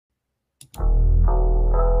Hello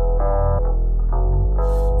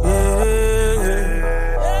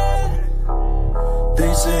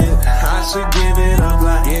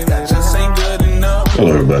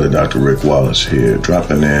everybody, Dr. Rick Wallace here,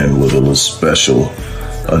 dropping in with a little special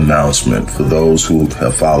announcement for those who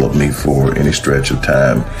have followed me for any stretch of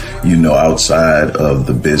time. You know, outside of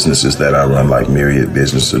the businesses that I run, like Myriad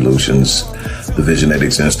Business Solutions, the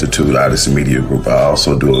Visionetics Institute, Odyssey Media Group, I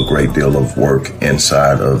also do a great deal of work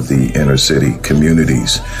inside of the inner city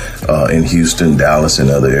communities in Houston, Dallas, and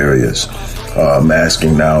other areas. I'm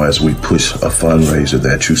asking now, as we push a fundraiser,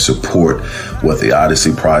 that you support what the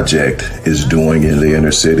Odyssey Project is doing in the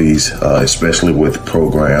inner cities, especially with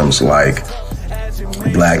programs like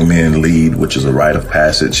Black Men Lead, which is a rite of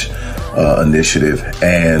passage initiative,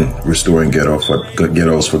 and Restoring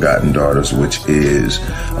Ghetto's Forgotten Daughters, which is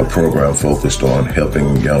a program focused on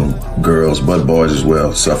helping young girls, but boys as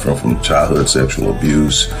well, suffering from childhood sexual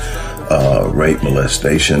abuse, rape,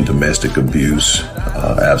 molestation, domestic abuse,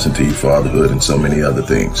 absentee fatherhood, and so many other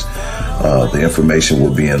things. The information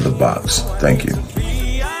will be in the box. Thank you.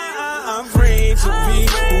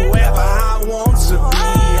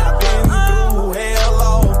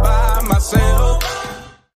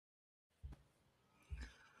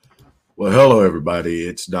 Well, hello, everybody.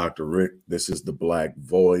 It's Dr. Rick. This is the Black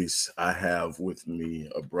Voice. I have with me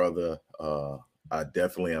a brother I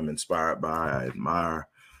definitely am inspired by, I admire,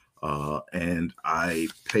 and I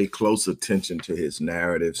pay close attention to his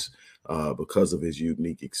narratives because of his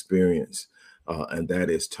unique experience. And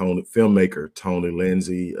that is filmmaker Tony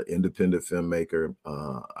Lindsey, an independent filmmaker.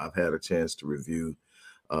 I've had a chance to review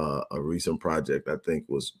a recent project I think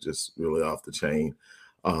was just really off the chain.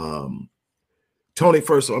 Tony,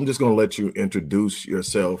 first, I'm just going to let you introduce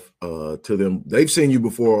yourself to them. They've seen you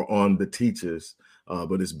before on The Teachers,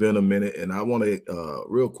 but it's been a minute. And I want to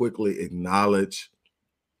real quickly acknowledge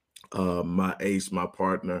my ace, my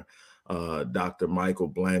partner, Dr. Michael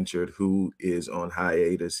Blanchard, who is on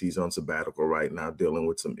hiatus. He's on sabbatical right now, dealing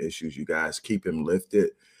with some issues. You guys keep him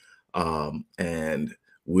lifted. And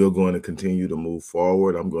we're going to continue to move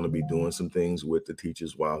forward. I'm going to be doing some things with The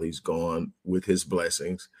Teachers while he's gone, with his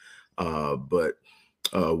blessings. But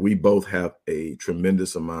we both have a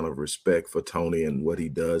tremendous amount of respect for Tony and what he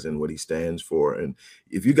does and what he stands for. And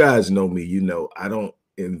if you guys know me, you know I don't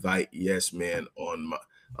invite yes men on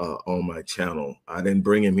my channel. I didn't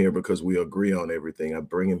bring him here because we agree on everything. I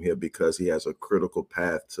bring him here because he has a critical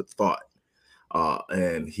path to thought,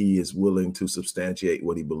 and he is willing to substantiate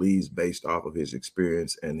what he believes based off of his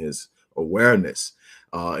experience and his awareness,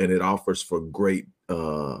 and it offers for great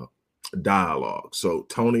dialogue. So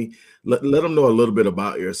Tony, let them know a little bit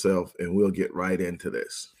about yourself and we'll get right into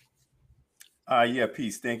this. Yeah,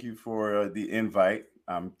 peace. Thank you for the invite.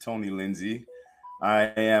 I'm Tony Lindsey.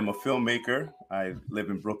 I am a filmmaker. I live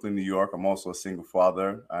in Brooklyn, New York. I'm also a single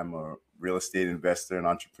father. I'm a real estate investor and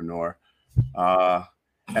entrepreneur.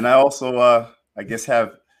 And I also, I guess,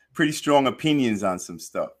 have pretty strong opinions on some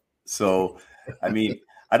stuff. So, I mean,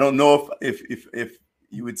 I don't know if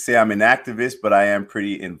you would say I'm an activist, but I am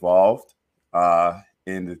pretty involved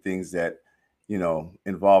in the things that, you know,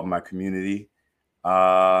 involve my community.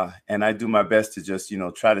 And I do my best to just, you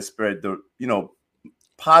know, try to spread the, you know,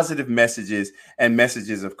 positive messages and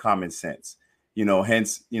messages of common sense, you know,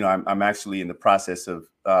 hence, you know, I'm actually in the process of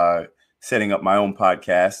setting up my own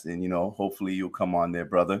podcast, and, you know, hopefully you'll come on there,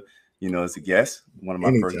 brother, you know, as a guest, one of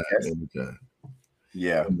my first guests. Anytime.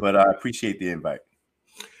 Yeah, but I appreciate the invite.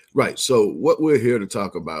 Right. So what we're here to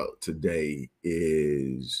talk about today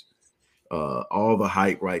is all the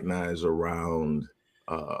hype right now is around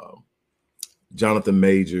Jonathan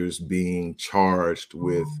Majors being charged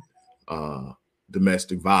with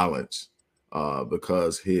domestic violence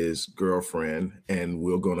because his girlfriend, and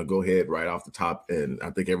we're going to go ahead right off the top, and I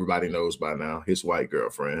think everybody knows by now, his white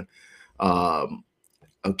girlfriend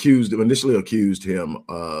initially accused him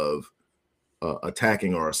of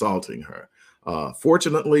attacking or assaulting her.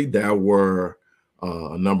 Fortunately, there were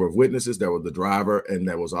a number of witnesses. There was the driver, and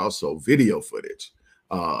there was also video footage.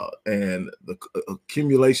 And the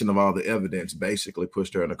accumulation of all the evidence basically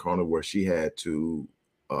pushed her in a corner where she had to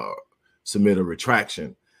submit a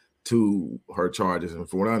retraction to her charges. And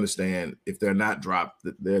from what I understand, if they're not dropped,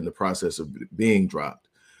 they're in the process of being dropped.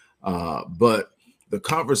 But the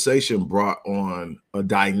conversation brought on a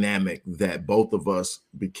dynamic that both of us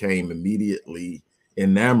became immediately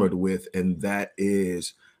enamored with, and that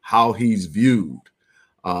is how he's viewed.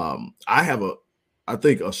 I have I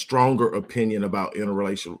think a stronger opinion about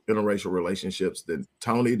interracial relationships than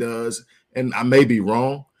Tony does, and I may be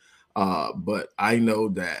wrong, but I know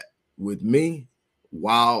that with me,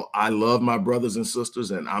 while I love my brothers and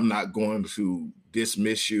sisters, and I'm not going to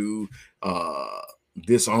dismiss you,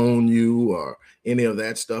 disown you, or any of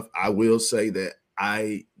that stuff, I will say that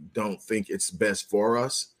I don't think it's best for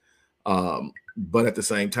us. But at the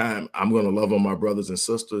same time, I'm going to love on my brothers and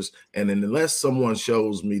sisters. And then unless someone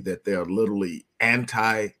shows me that they're literally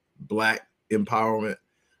anti-Black empowerment,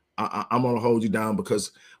 I'm going to hold you down,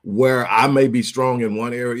 because where I may be strong in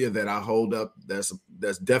one area that I hold up, that's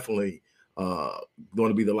definitely going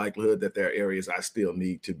to be the likelihood that there are areas I still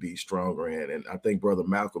need to be stronger in. And I think Brother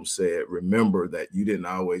Malcolm said, remember that you didn't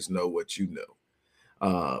always know what you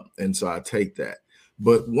know. And so I take that.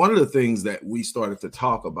 But one of the things that we started to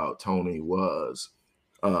talk about, Tony, was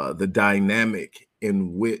the dynamic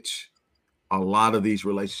in which a lot of these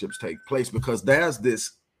relationships take place, because there's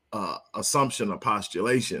this assumption or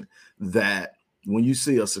postulation that when you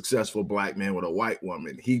see a successful Black man with a white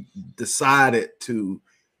woman, he decided to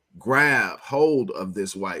grab hold of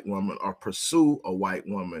this white woman or pursue a white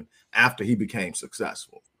woman after he became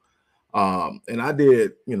successful. And I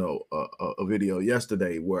did, a video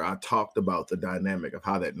yesterday where I talked about the dynamic of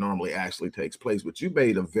how that normally actually takes place. But you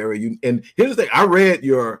made a and here's the thing, I read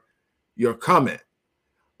your comment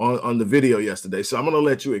on the video yesterday. So I'm going to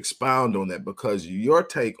let you expound on that, because your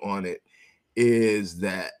take on it is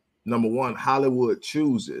that, number one, Hollywood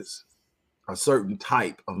chooses a certain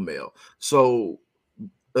type of male. So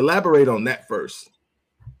elaborate on that first.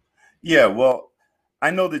 Yeah, well, I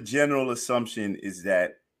know the general assumption is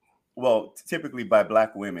that, well, typically by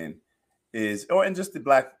Black women and just the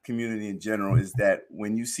Black community in general, is that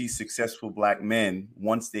when you see successful Black men,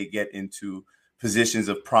 once they get into positions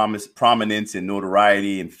of prominence and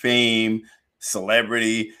notoriety and fame,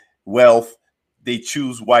 celebrity, wealth, they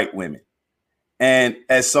choose white women and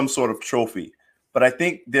as some sort of trophy. But I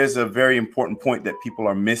think there's a very important point that people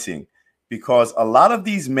are missing, because a lot of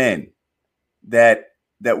these men that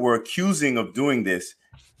were accusing of doing this,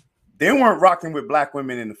 they weren't rocking with Black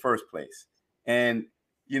women in the first place. And,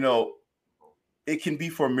 it can be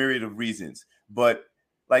for a myriad of reasons. But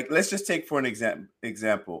like, let's just take for an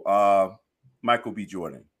example, Michael B.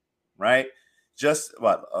 Jordan, right? Just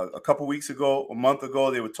a couple weeks ago, a month ago,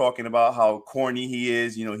 they were talking about how corny he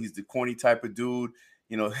is. He's the corny type of dude.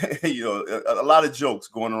 A lot of jokes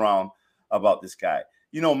going around about this guy.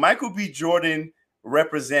 Michael B. Jordan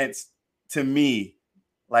represents, to me,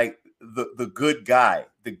 like the good guy,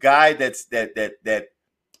 the guy that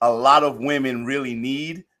a lot of women really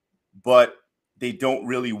need, but they don't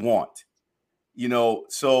really want.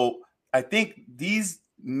 So I think these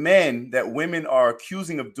men that women are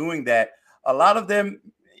accusing of doing that, a lot of them,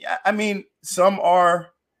 I mean, some are,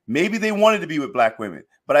 maybe they wanted to be with Black women,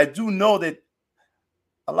 but I do know that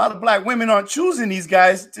a lot of Black women aren't choosing these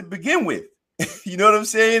guys to begin with. You know what I'm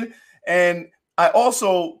saying? And I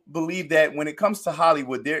also believe that when it comes to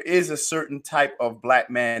Hollywood, there is a certain type of Black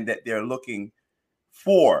man that they're looking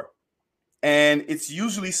for. And it's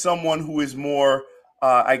usually someone who is more,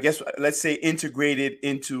 I guess, let's say, integrated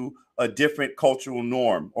into a different cultural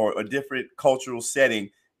norm or a different cultural setting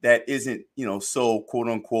that isn't, so quote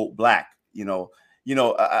unquote Black. They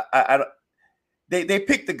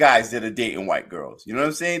pick the guys that are dating white girls. You know what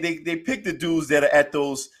I'm saying? They pick the dudes that are at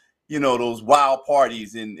those, those wild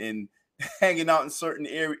parties and hanging out in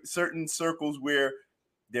certain circles where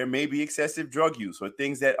there may be excessive drug use or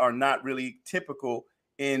things that are not really typical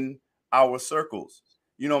in our circles.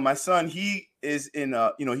 My son, he is in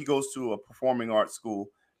he goes to a performing arts school,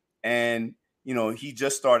 and he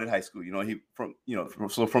just started high school.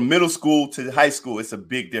 From middle school to high school, it's a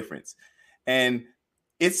big difference. And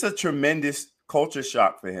it's a tremendous culture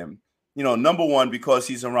shock for him. Number one, because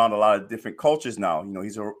he's around a lot of different cultures now.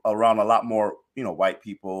 He's around a lot more, white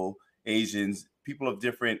people, Asians, people of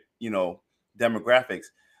different, demographics.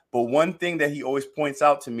 But one thing that he always points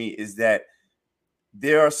out to me is that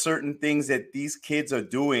there are certain things that these kids are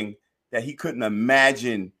doing that he couldn't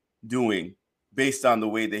imagine doing based on the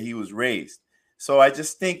way that he was raised. So I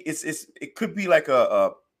just think it could be like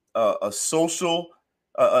a social,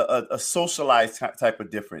 a socialized type of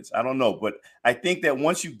difference. I don't know, but I think that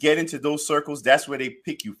once you get into those circles, that's where they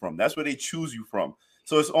pick you from. That's where they choose you from.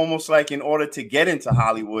 So it's almost like in order to get into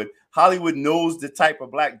Hollywood, Hollywood knows the type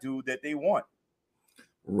of Black dude that they want.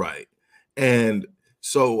 Right. And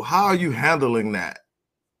so how are you handling that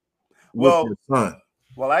with your son?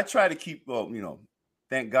 Well, I try to keep,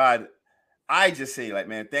 thank God. I just say, like,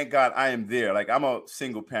 man, thank God I am there. Like, I'm a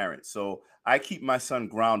single parent. So I keep my son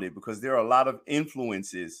grounded, because there are a lot of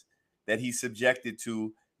influences that he's subjected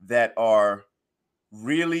to that are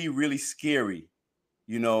really, really scary,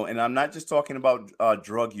 and I'm not just talking about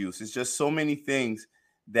drug use. It's just so many things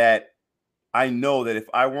that I know that if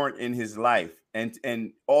I weren't in his life,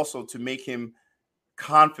 and also to make him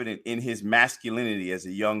confident in his masculinity as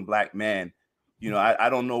a young black man. I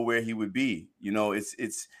don't know where he would be.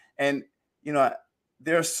 And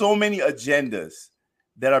there are so many agendas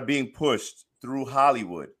that are being pushed through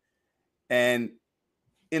Hollywood, and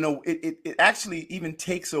it actually even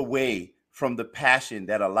takes away from the passion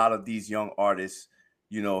that a lot of these young artists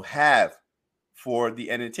have for the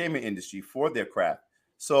entertainment industry, for their craft.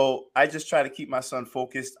 So I just try to keep my son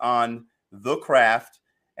focused on the craft,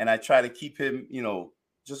 and I try to keep him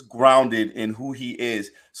just grounded in who he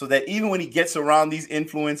is, so that even when he gets around these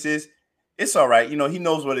influences, it's all right. He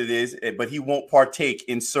knows what it is, but he won't partake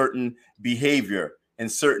in certain behavior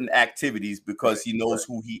and certain activities because he knows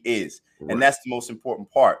who he is. And that's the most important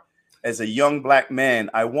part. As a young black man,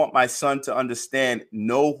 I want my son to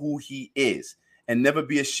know who he is, and never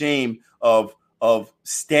be ashamed of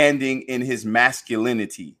standing in his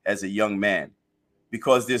masculinity as a young man,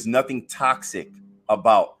 because there's nothing toxic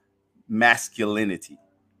about masculinity.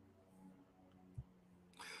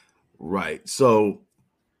 Right. So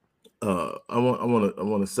I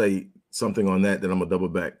want to say something on that. Then I'm gonna double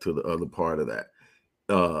back to the other part of that.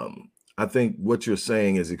 I think what you're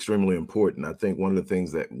saying is extremely important. I think one of the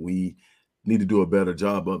things that we need to do a better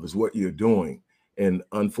job of is what you're doing. And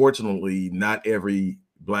unfortunately, not every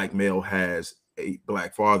black male has a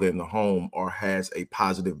black father in the home or has a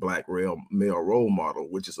positive black male role model,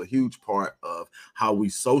 which is a huge part of how we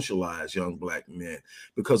socialize young black men.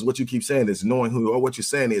 Because what you keep saying is knowing who, or what you're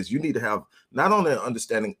saying is you need to have not only an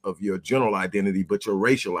understanding of your general identity, but your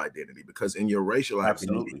racial identity, because in your racial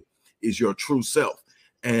identity is your true self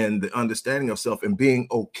and the understanding of self and being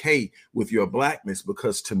okay with your blackness.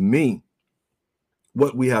 Because to me,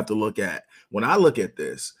 what we have to look at when I look at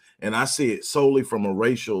this, and I see it solely from a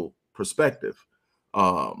racial perspective,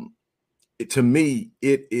 to me,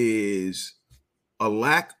 it is a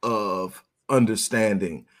lack of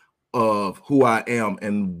understanding of who I am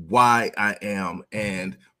and why I am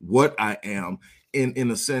and what I am,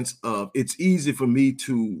 in a sense of it's easy for me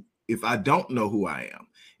to, if I don't know who I am,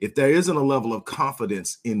 if there isn't a level of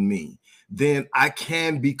confidence in me, then I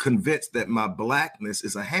can be convinced that my blackness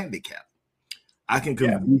is a handicap. I can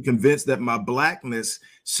be convinced that my blackness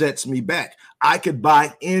sets me back. I could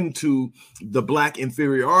buy into the black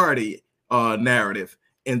inferiority narrative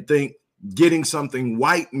and think getting something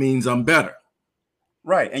white means I'm better.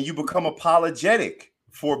 Right. And you become apologetic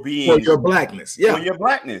for your blackness. For your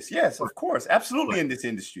blackness. Yes, of course. Absolutely. In this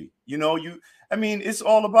industry, it's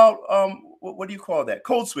all about, what do you call that?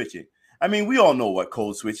 Code switching. I mean, we all know what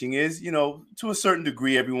code switching is, to a certain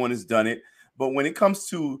degree, everyone has done it. But when it comes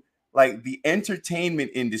to like the entertainment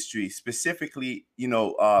industry, specifically,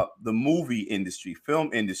 the movie industry, film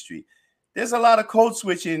industry, there's a lot of code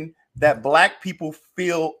switching that black people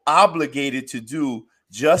feel obligated to do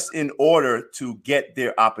just in order to get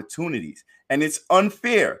their opportunities. And it's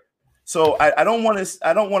unfair. So I don't want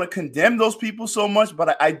to condemn those people so much,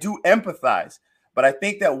 but I do empathize. But I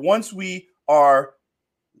think that once we are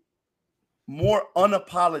more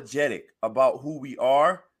unapologetic about who we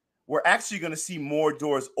are, we're actually going to see more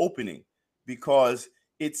doors opening, because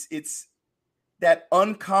it's that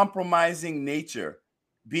uncompromising nature,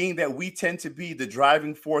 being that we tend to be the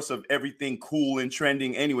driving force of everything cool and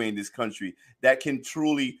trending anyway in this country, that can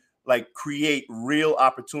truly like create real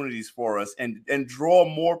opportunities for us and draw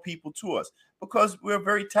more people to us, because we're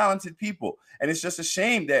very talented people. And it's just a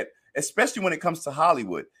shame that, especially when it comes to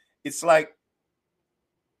Hollywood, it's like,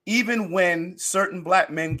 even when certain black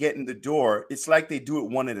men get in the door, it's like they do it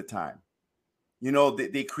one at a time.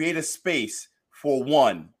 They create a space for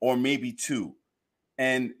one or maybe two,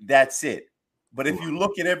 and that's it. But if you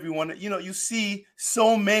look at everyone, you see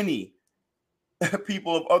so many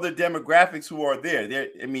people of other demographics who are there.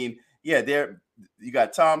 You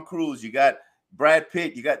got Tom Cruise, you got Brad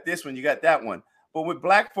Pitt, you got this one, you got that one. But with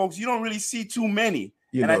black folks, you don't really see too many.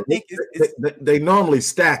 I think they normally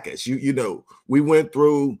stack us. We went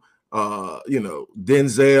through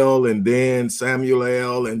Denzel, and then Samuel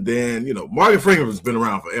L., and then Morgan Freeman has been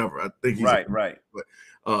around forever. I think he's right. But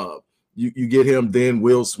you get him. Then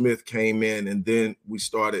Will Smith came in, and then we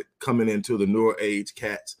started coming into the newer age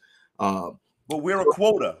cats. But we're a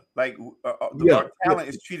quota. Like our talent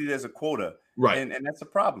is treated as a quota, right? And that's a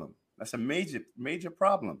problem. That's a major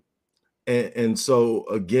problem. And so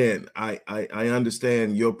again, I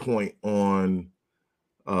understand your point on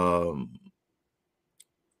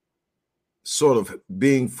sort of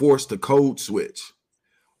being forced to code switch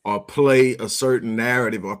or play a certain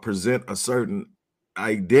narrative or present a certain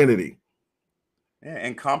identity. Yeah,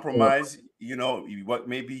 and compromise, what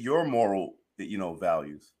may be your moral,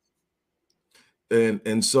 values.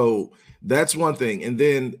 And so that's one thing. And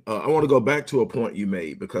then I want to go back to a point you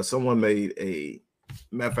made, because someone made a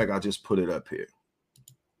matter of fact, I'll just put it up here.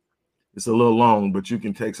 It's a little long, but you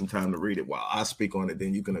can take some time to read it while I speak on it.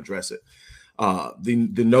 Then you can address it.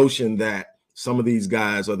 The notion that some of these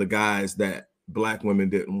guys are the guys that Black women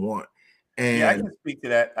didn't want. And yeah, I can speak to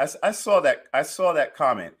that. I saw that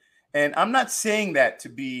comment, and I'm not saying that to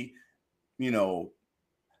be,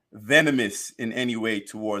 venomous in any way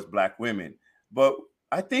towards Black women, but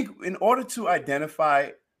I think in order to identify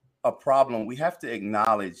a problem, we have to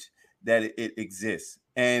acknowledge that it exists.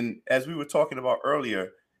 And as we were talking about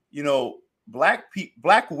earlier,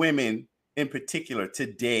 Black women in particular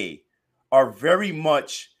today are very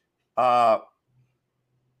much how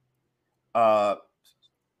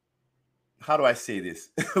do I say this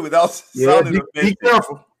without sounding offensive?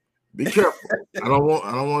 Be careful. I don't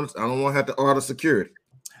want to have to order security.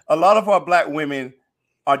 A lot of our Black women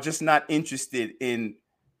are just not interested in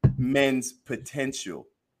men's potential.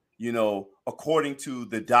 According to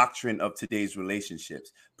the doctrine of today's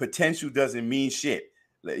relationships, potential doesn't mean shit.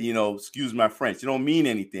 Excuse my French. It don't mean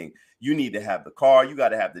anything. You need to have the car. You got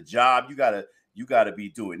to have the job. You got to be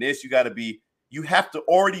doing this. You have to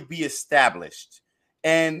already be established.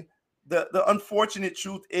 And the unfortunate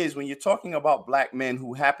truth is, when you're talking about Black men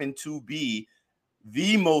who happen to be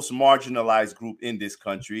the most marginalized group in this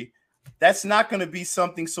country, that's not going to be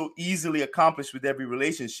something so easily accomplished with every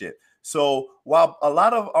relationship. So while a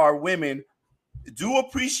lot of our women do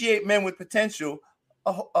appreciate men with potential,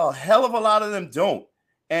 a hell of a lot of them don't.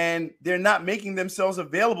 And they're not making themselves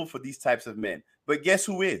available for these types of men. But guess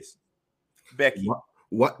who is? Becky.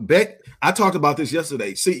 What Beck? I talked about this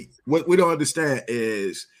yesterday. See, what we don't understand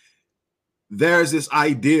is there's this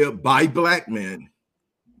idea by Black men.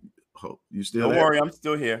 Oh, you still Don't there? worry, I'm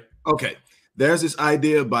still here. Okay. There's this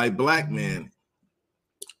idea by Black men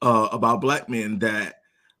about Black men that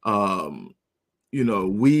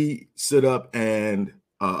we sit up and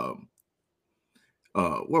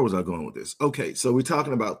where was I going with this? Okay, so we're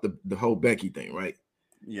talking about the whole Becky thing, right?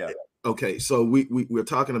 Yeah. Okay, so we're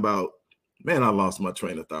talking about, man, I lost my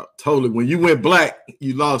train of thought. Totally. When you went Black,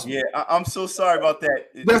 you lost me. Yeah, I'm so sorry about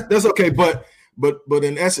that. That's okay, but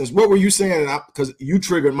in essence, what were you saying? Because you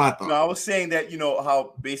triggered my thought. No, I was saying that,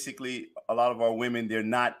 how basically a lot of our women, they're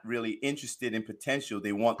not really interested in potential.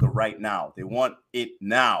 They want the right now. They want it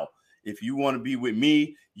now. If you want to be with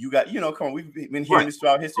me, you got, come on, we've been hearing this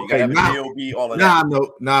throughout history. You got to have a JOB, all of that.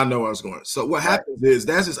 Now I know where I was going. So what happens is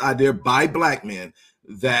there's this idea by Black men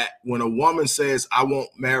that when a woman says, I won't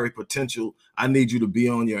marry potential, I need you to be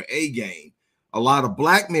on your A game. A lot of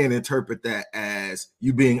Black men interpret that as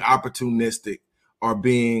you being opportunistic or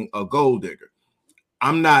being a gold digger.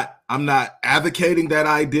 I'm not advocating that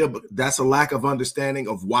idea, but that's a lack of understanding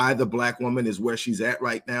of why the Black woman is where she's at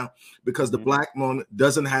right now, because the Black woman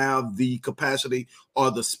doesn't have the capacity or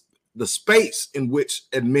the space in which,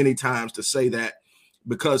 and many times, to say that,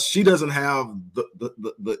 because she doesn't have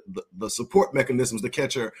the support mechanisms to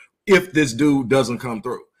catch her if this dude doesn't come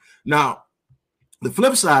through. Now, the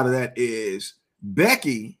flip side of that is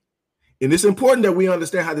Becky, and it's important that we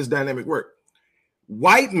understand how this dynamic works.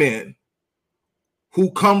 White men who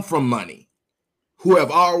come from money, who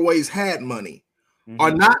have always had money,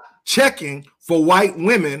 are not checking for white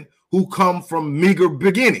women who come from meager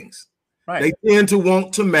beginnings. Right. They tend to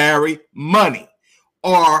want to marry money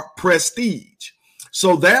or prestige.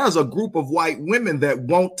 So there's a group of white women that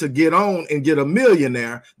want to get on and get a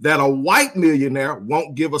millionaire that a white millionaire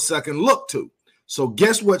won't give a second look to. So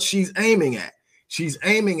guess what she's aiming at? She's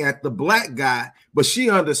aiming at the Black guy, but she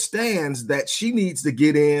understands that she needs to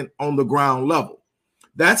get in on the ground level.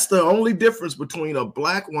 That's the only difference between a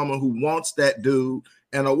Black woman who wants that dude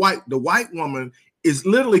and the white woman is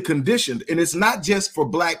literally conditioned. And it's not just for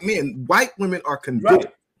Black men. White women are conditioned.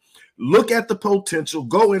 Right. Look at the potential,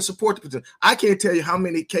 go and support the potential. I can't tell you how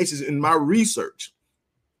many cases in my research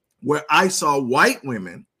where I saw white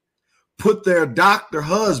women put their doctor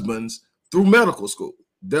husbands through medical school,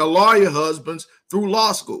 their lawyer husbands through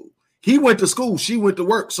law school. He went to school, she went to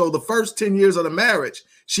work. So the first 10 years of the marriage,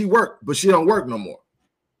 she worked, but she don't work no more.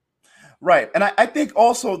 Right. And I think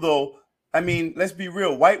also, though, I mean, let's be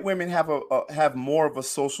real. White women have more of a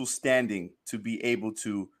social standing to be able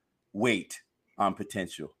to wait on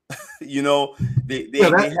potential. They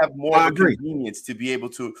have more of a convenience to be able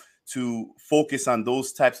to focus on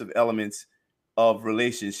those types of elements of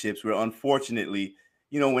relationships where, unfortunately,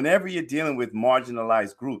 whenever you're dealing with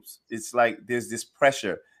marginalized groups, it's like there's this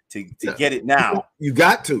pressure to get it now. You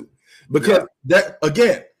got to, because that,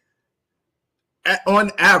 again,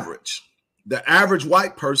 on average, the average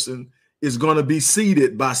white person is going to be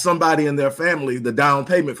seeded by somebody in their family, the down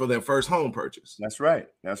payment for their first home purchase. That's right.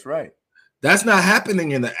 That's right. That's not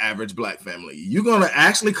happening in the average Black family. You're going to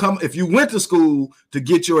actually come, if you went to school to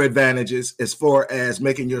get your advantages as far as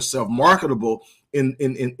making yourself marketable in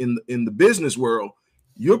the business world,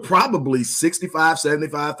 you're probably $65,000,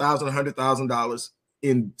 $75,000, $100,000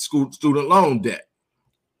 in student loan debt.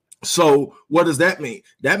 So what does that mean?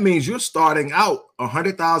 That means you're starting out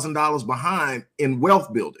 $100,000 behind in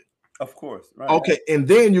wealth building. Of course. Right. Okay. And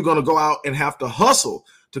then you're going to go out and have to hustle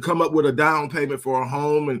to come up with a down payment for a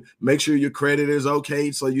home and make sure your credit is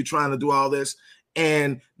okay. So you're trying to do all this,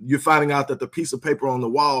 and you're finding out that the piece of paper on the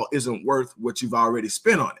wall isn't worth what you've already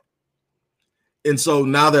spent on it. And so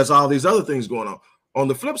now there's all these other things going on. On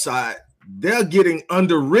the flip side, they're getting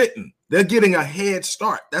underwritten. They're getting a head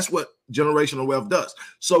start. That's what generational wealth does.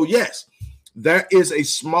 So yes, there is a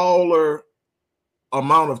smaller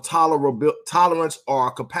amount of tolerance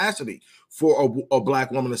or capacity for a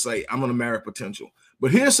Black woman to say, I'm going to marry potential.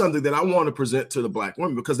 But here's something that I want to present to the Black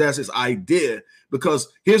women, because that's this idea. Because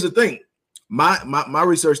here's the thing. My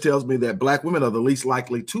research tells me that Black women are the least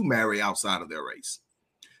likely to marry outside of their race.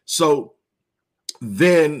 So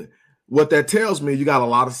then what that tells me, you got a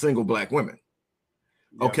lot of single Black women.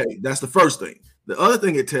 Yeah. Okay, that's the first thing. The other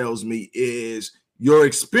thing it tells me is your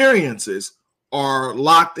experiences are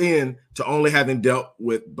locked in to only having dealt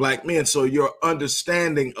with Black men. So your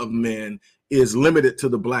understanding of men is limited to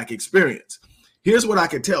the Black experience. Here's what I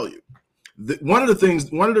can tell you. One of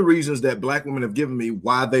the reasons that Black women have given me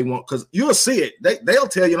why they want, because you'll see it, they'll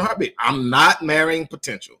tell you in a heartbeat, I'm not marrying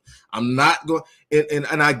potential. I'm not going,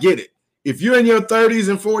 and I get it. If you're in your 30s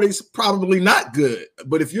and 40s, probably not good.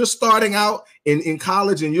 But if you're starting out in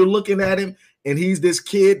college and you're looking at him and he's this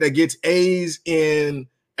kid that gets A's in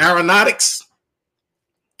aeronautics,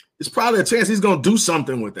 it's probably a chance he's going to do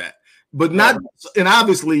something with that. But not, and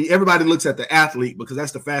obviously everybody looks at the athlete because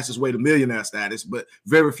that's the fastest way to millionaire status, but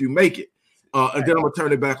very few make it. And then I'm going to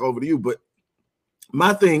turn it back over to you. But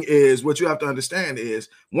my thing is, what you have to understand is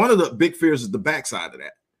one of the big fears is the backside of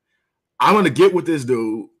that. I'm going to get with this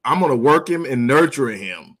dude. I'm going to work him and nurture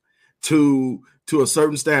him to a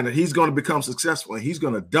certain standard. He's going to become successful and he's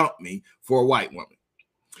going to dump me for a white woman.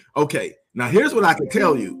 Okay. Now here's what I can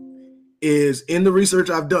tell you is in the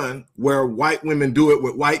research I've done where white women do it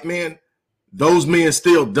with white men, those men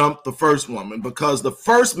still dump the first woman because the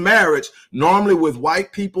first marriage normally with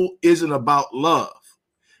white people isn't about love.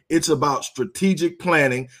 It's about strategic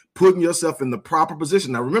planning, putting yourself in the proper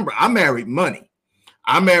position. Now, remember, I married money.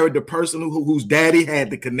 I married the person whose daddy had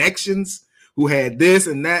the connections, who had this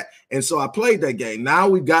and that. And so I played that game. Now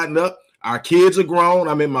we've gotten up. Our kids are grown.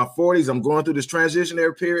 I'm in my 40s. I'm going through this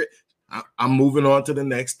transitionary period. I'm moving on to the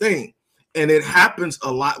next thing. And it happens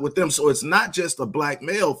a lot with them. So it's not just a Black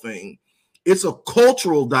male thing. It's a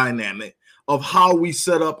cultural dynamic of how we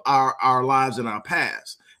set up our lives in our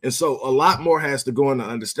past. And so a lot more has to go into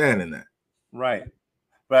understanding that. Right.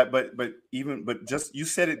 But just you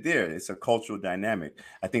said it there. It's a cultural dynamic.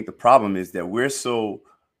 I think the problem is that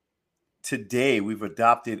today we've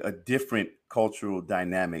adopted a different cultural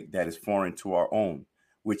dynamic that is foreign to our own,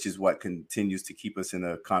 which is what continues to keep us in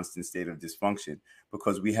a constant state of dysfunction,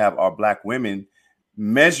 because we have our Black women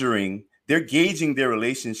they're gauging their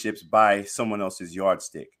relationships by someone else's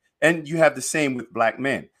yardstick. And you have the same with Black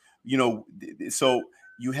men, so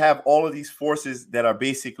you have all of these forces that are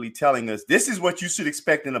basically telling us this is what you should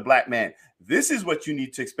expect in a Black man. This is what you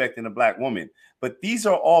need to expect in a Black woman. But these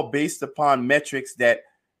are all based upon metrics that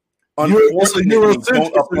unfortunately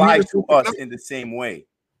don't apply to us in the same way.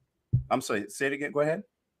 I'm sorry, say it again. Go ahead.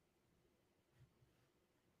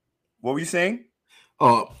 What were you saying?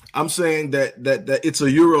 I'm saying that it's a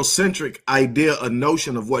Eurocentric idea, a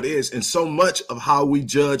notion of what is, and so much of how we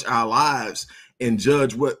judge our lives and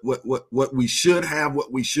judge what we should have,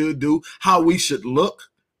 what we should do, how we should look,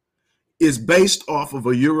 is based off of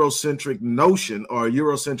a Eurocentric notion or a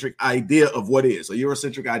Eurocentric idea of what is, a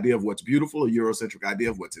Eurocentric idea of what's beautiful, a Eurocentric idea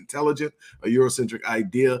of what's intelligent, a Eurocentric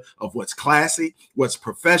idea of what's classy, what's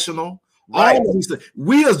professional. Right. All of these things.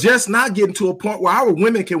 We are just not getting to a point where our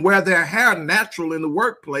women can wear their hair natural in the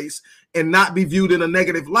workplace and not be viewed in a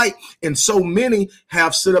negative light. And so many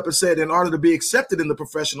have stood up and said, in order to be accepted in the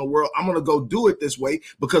professional world, I'm going to go do it this way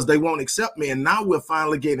because they won't accept me. And now we're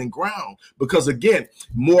finally gaining ground because, again,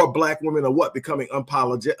 more Black women are becoming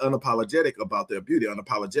unapologetic about their beauty,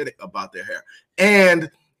 unapologetic about their hair. And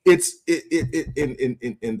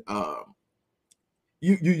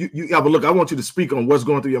you but look, I want you to speak on what's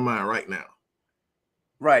going through your mind right now.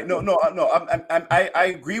 Right. No. I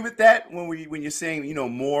agree with that when you're saying,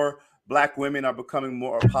 more Black women are becoming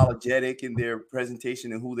more apologetic in their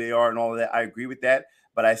presentation and who they are and all of that. I agree with that.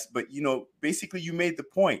 But you know, basically you made the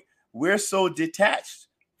point. We're so detached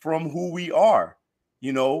from who we are,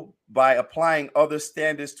 you know, by applying other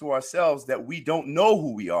standards to ourselves that we don't know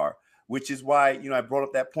who we are, which is why, you know, I brought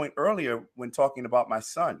up that point earlier when talking about my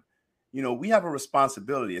son. You know, we have a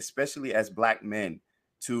responsibility, especially as Black men,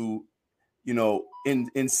 to, you know,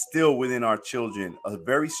 instill within our children a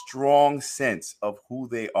very strong sense of who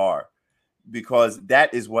they are, because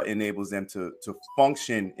that is what enables them to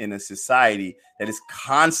function in a society that is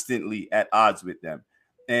constantly at odds with them.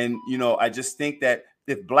 And, you know, I just think that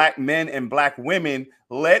if Black men and Black women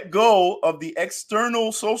let go of the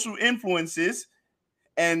external social influences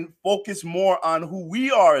and focus more on who we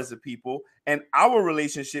are as a people and our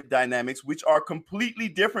relationship dynamics, which are completely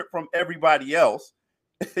different from everybody else,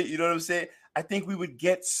 you know what I'm saying? I think we would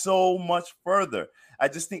get so much further. I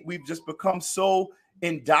just think we've just become so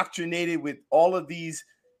indoctrinated with all of these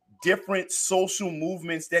different social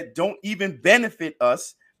movements that don't even benefit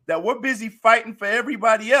us, that we're busy fighting for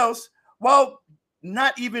everybody else while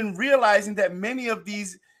not even realizing that many of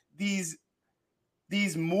these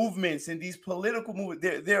movements and these political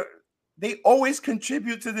movements, they always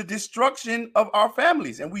contribute to the destruction of our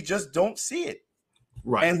families, and we just don't see it.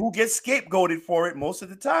 Right. And who gets scapegoated for it most of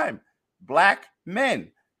the time? Black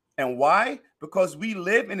men. And why? Because we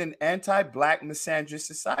live in an anti-Black misandrist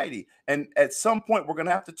society. And at some point, we're going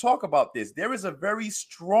to have to talk about this. There is a very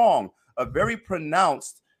strong, a very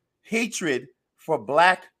pronounced hatred for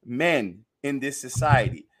Black men in this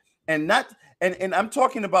society. And I'm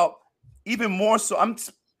talking about even more so, I'm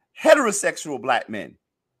heterosexual Black men.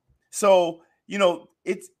 So, you know,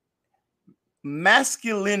 it's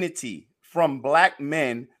masculinity from Black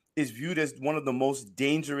men is viewed as one of the most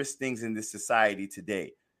dangerous things in this society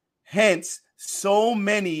today. Hence, so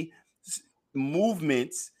many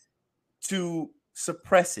movements to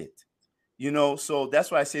suppress it. You know, so that's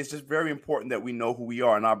why I say it's just very important that we know who we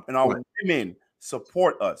are, and our women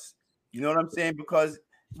support us. You know what I'm saying? Because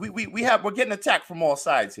we're getting attacked from all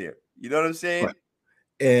sides here. You know what I'm saying? Right.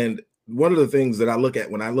 And one of the things that I look at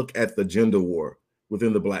when I look at the gender war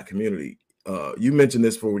within the Black community, you mentioned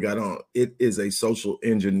this before we got on. It is a socially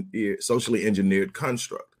engineered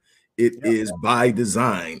construct. It is by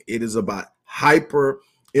design. It is about hyper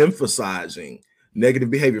emphasizing negative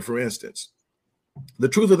behavior. For instance, the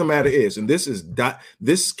truth of the matter is, and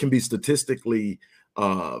this can be statistically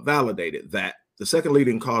validated, that the second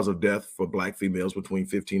leading cause of death for Black females between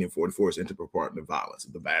 15 and 44 is interpartner violence.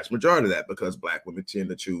 The vast majority of that, because Black women tend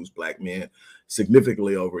to choose Black men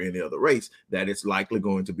significantly over any other race, that it's likely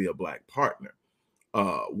going to be a Black partner.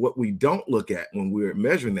 What we don't look at when we're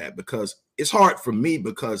measuring that, because it's hard for me,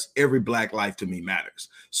 because every Black life to me matters.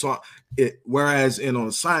 So whereas on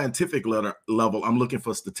a scientific level, I'm looking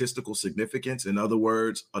for statistical significance. In other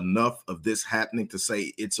words, enough of this happening to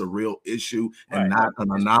say it's a real issue and not an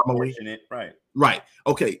anomaly. Right.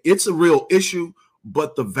 Okay. It's a real issue,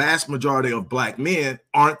 but the vast majority of Black men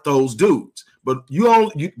aren't those dudes. But you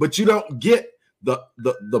don't get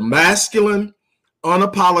the masculine,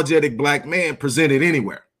 unapologetic Black man presented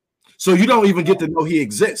anywhere. So you don't even get to know he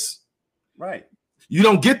exists. Right. You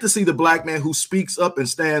don't get to see the Black man who speaks up and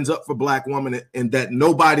stands up for Black women, and that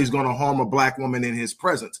nobody's going to harm a Black woman in his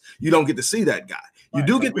presence. You don't get to see that guy. You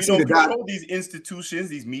do get to see the guy. These institutions,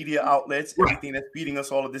 these media outlets, everything that's feeding us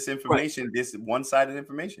all of this information, this one-sided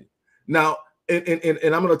information. Now,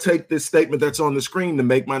 and I'm going to take this statement that's on the screen to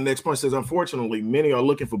make my next point. It says, unfortunately, many are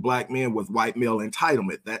looking for Black men with white male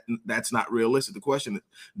entitlement. That's not realistic. The question is,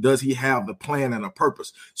 does he have the plan and a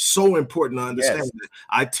purpose? So important to understand that.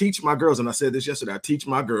 I teach my girls, and I said this yesterday, I teach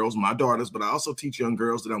my girls, my daughters, but I also teach young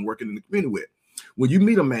girls that I'm working in the community with. When you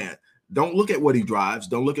meet a man, don't look at what he drives.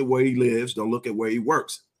 Don't look at where he lives. Don't look at where he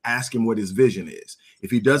works. Ask him what his vision is. If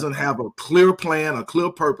he doesn't have a clear plan, a clear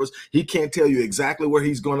purpose, he can't tell you exactly where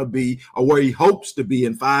he's going to be or where he hopes to be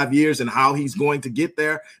in 5 years and how he's going to get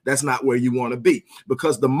there. That's not where you want to be,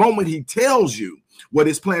 because the moment he tells you what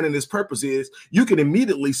his plan and his purpose is, you can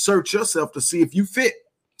immediately search yourself to see if you fit.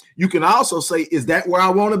 You can also say, is that where I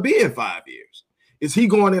want to be in 5 years? Is he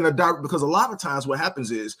going in a dark? Because a lot of times what happens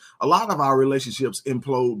is a lot of our relationships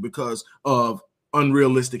implode because of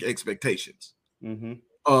unrealistic expectations. Mm-hmm.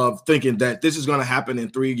 Of thinking that this is going to happen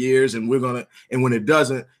in 3 years and and when it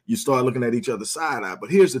doesn't, you start looking at each other's side eye.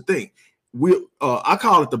 But here's the thing. I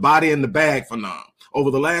call it the body in the bag phenomenon.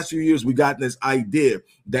 Over the last few years, we got this idea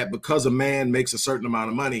that because a man makes a certain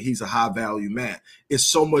amount of money, he's a high value man. It's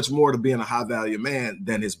so much more to being a high value man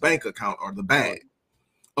than his bank account or the bag.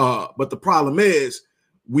 But the problem is,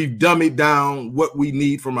 we've dummied down what we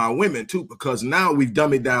need from our women too, because now we've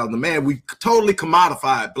dummied down the man. We've totally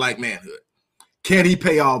commodified black manhood. Can he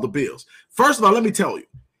pay all the bills? First of all, let me tell you,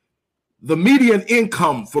 the median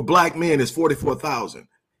income for black men is $44,000.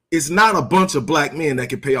 It's not a bunch of black men that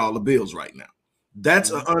can pay all the bills right now. That's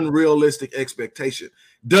an unrealistic expectation.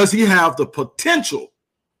 Does he have the potential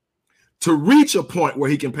to reach a point where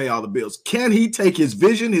he can pay all the bills? Can he take his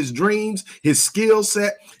vision, his dreams, his skill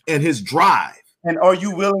set, and his drive? And are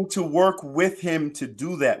you willing to work with him to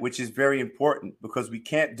do that, which is very important, because we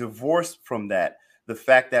can't divorce from that the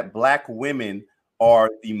fact that black women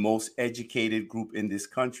are the most educated group in this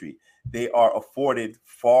country. They are afforded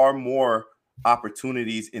far more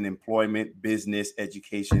opportunities in employment, business,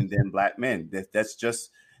 education than black men. That's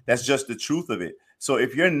just the truth of it. So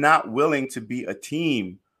if you're not willing to be a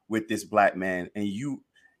team with this black man, and you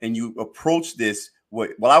approach this, well,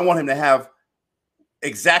 I want him to have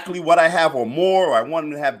exactly what I have or more, or I want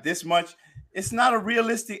him to have this much. It's not a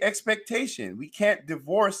realistic expectation. We can't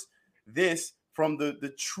divorce this from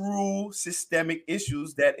the true systemic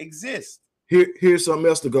issues that exist. Here's something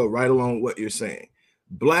else to go right along with what you're saying.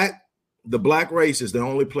 The black race is the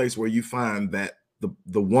only place where you find that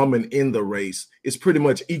the woman in the race is pretty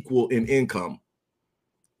much equal in income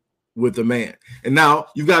with the man. And now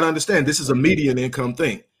you've got to understand, this is a median income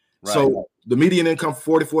thing. Right. So the median income,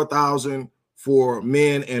 $44,000 for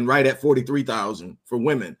men and right at $43,000 for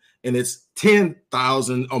women. And it's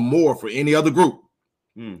 $10,000 or more for any other group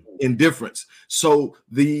in difference. So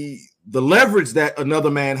the leverage that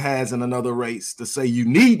another man has in another race to say, you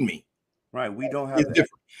need me. Right. We don't have that.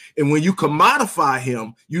 Different. And when you commodify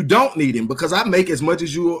him, you don't need him, because I make as much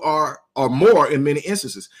as you are or more in many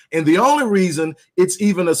instances. And the only reason it's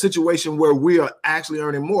even a situation where we are actually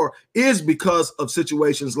earning more is because of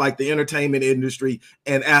situations like the entertainment industry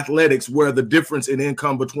and athletics, where the difference in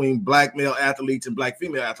income between black male athletes and black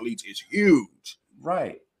female athletes is huge.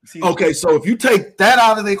 Right. See, okay, so if you take that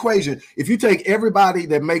out of the equation, if you take everybody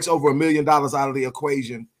that makes over $1 million out of the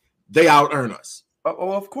equation, they out earn us.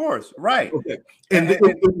 Oh, of course. Right. Okay. And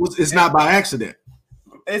it's not by accident.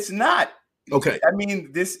 It's not. Okay. I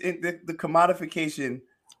mean, the commodification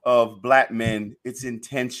of black men, it's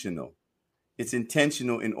intentional. It's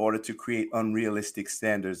intentional in order to create unrealistic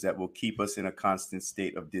standards that will keep us in a constant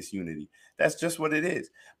state of disunity. That's just what it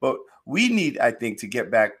is. But we need, I think, to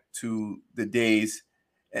get back to the days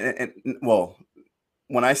and well,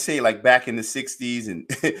 when I say like back in the 60s, and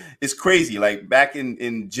it's crazy, like back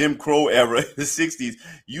in Jim Crow era, the 60s,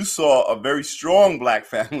 you saw a very strong black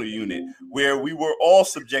family unit where we were all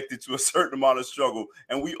subjected to a certain amount of struggle,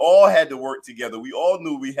 and we all had to work together. We all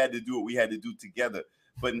knew we had to do what we had to do together.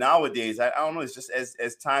 But nowadays, I don't know, it's just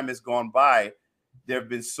as time has gone by, there have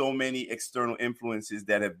been so many external influences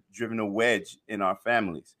that have driven a wedge in our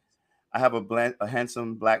families. I have a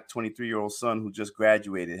handsome black 23-year-old son who just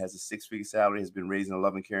graduated, has a 6-figure salary, has been raised in a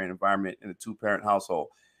loving, caring environment in a 2-parent household.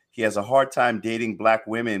 He has a hard time dating black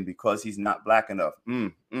women because he's not black enough.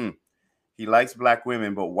 He likes black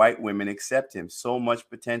women, but white women accept him. So much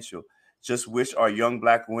potential. Just wish our young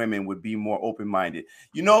black women would be more open-minded.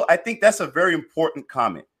 You know, I think that's a very important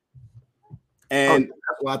comment. And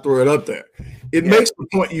that's why I threw it up there. It makes the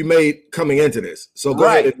point you made coming into this. So go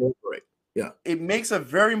ahead and elaborate. Yeah, it makes a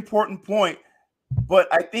very important point, but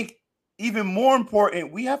I think even more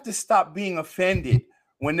important, we have to stop being offended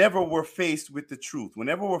whenever we're faced with the truth,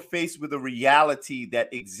 whenever we're faced with a reality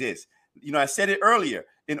that exists. You know, I said it earlier,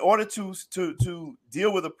 in order to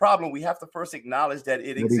deal with a problem, we have to first acknowledge that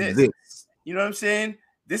it exists. You know what I'm saying?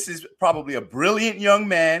 This is probably a brilliant young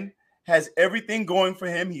man, has everything going for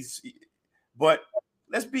him. But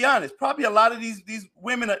let's be honest, probably a lot of these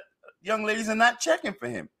women, young ladies, are not checking for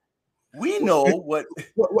him. We know what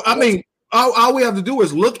I mean. All we have to do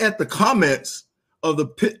is look at the comments of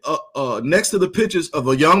the next to the pictures of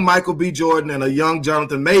a young Michael B. Jordan and a young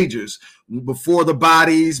Jonathan Majors before the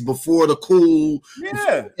bodies, before the cool,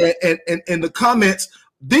 and the comments.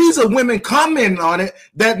 These are women commenting on it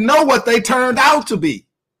that know what they turned out to be.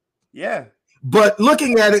 Yeah, but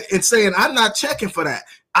looking at it and saying, "I'm not checking for that.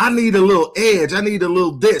 I need a little edge. I need a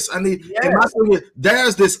little this. I need." And my thing is,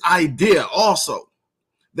 there's this idea also.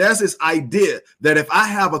 There's this idea that if I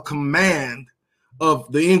have a command of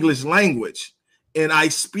the English language and I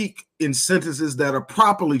speak in sentences that are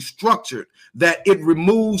properly structured, that it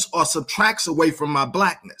removes or subtracts away from my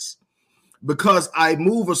blackness because I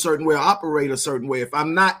move a certain way, operate a certain way. If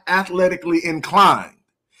I'm not athletically inclined,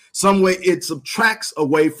 some way it subtracts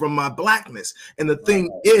away from my blackness. And the thing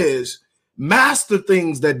is, master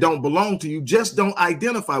things that don't belong to you. Just don't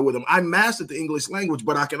identify with them. I mastered the English language,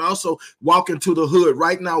 but I can also walk into the hood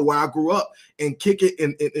right now where I grew up and kick it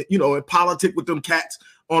and politic with them cats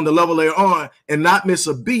on the level they're on and not miss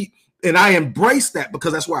a beat. And I embrace that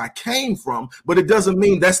because that's where I came from. But it doesn't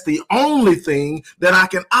mean that's the only thing that I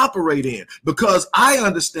can operate in, because I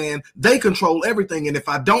understand they control everything. And if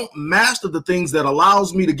I don't master the things that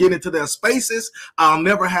allows me to get into their spaces, I'll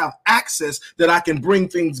never have access that I can bring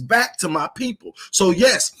things back to my people. So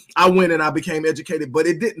yes, I went and I became educated, but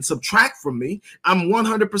it didn't subtract from me. I'm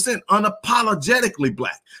 100% unapologetically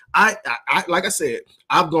Black. I like I said,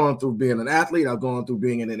 I've gone through being an athlete. I've gone through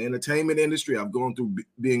being in an entertainment industry. I've gone through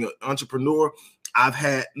being an entrepreneur. I've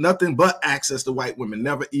had nothing but access to white women,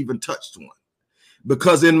 never even touched one.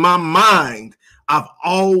 Because in my mind, I've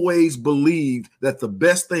always believed that the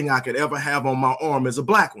best thing I could ever have on my arm is a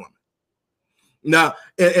Black woman. Now,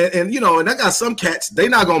 and you know, and I got some cats, they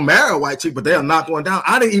not going to marry a white chick, but they'll knock one down.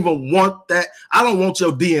 I didn't even want that. I don't want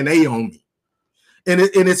your DNA on me. And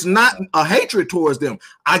it's not a hatred towards them.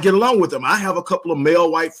 I get along with them. I have a couple of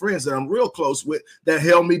male white friends that I'm real close with that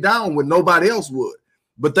held me down when nobody else would.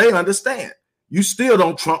 But they understand. You still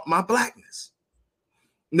don't trump my Blackness.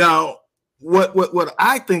 Now, what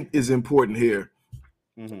I think is important here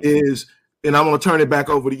is, and I'm going to turn it back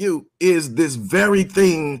over to you, is this very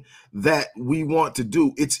thing that we want to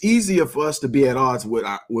do. It's easier for us to be at odds with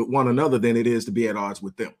one another than it is to be at odds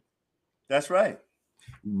with them. That's right.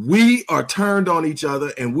 We are turned on each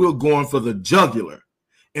other and we're going for the jugular,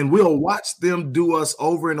 and we'll watch them do us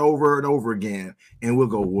over and over and over again. And we'll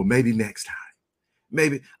go, well, maybe next time.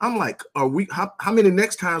 Maybe. I'm like, are we, how many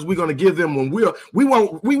next times we're going to give them when we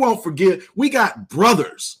won't forget. We got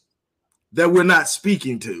brothers that we're not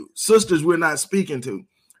speaking to, sisters we're not speaking to,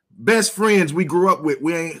 best friends we grew up with.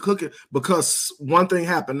 We ain't cooking because one thing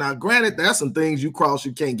happened. Now, granted, there's some things you cross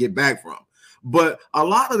you can't get back from. But a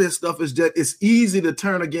lot of this stuff is just, it's easy to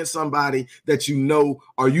turn against somebody that you know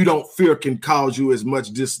or you don't fear can cause you as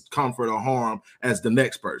much discomfort or harm as the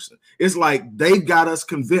next person. It's like they've got us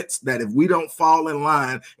convinced that if we don't fall in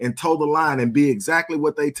line and toe the line and be exactly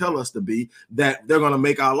what they tell us to be, that they're going to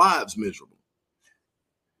make our lives miserable.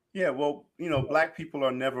 Yeah, well, you know, Black people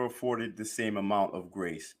are never afforded the same amount of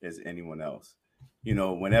grace as anyone else. You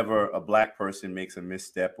know, whenever a Black person makes a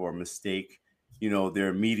misstep or a mistake, you know, they're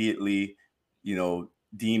immediately, you know,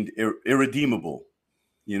 deemed irredeemable.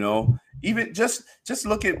 You know, even just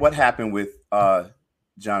look at what happened with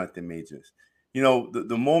Jonathan Majors. You know,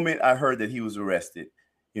 the moment I heard that he was arrested,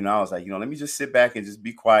 you know, I was like, you know, let me just sit back and just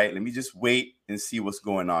be quiet. Let me just wait and see what's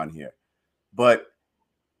going on here. But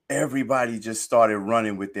everybody just started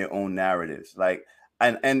running with their own narratives. Like,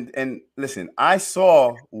 and listen, I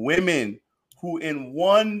saw women who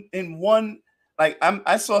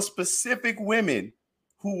I saw specific women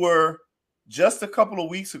who were just a couple of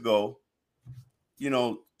weeks ago, you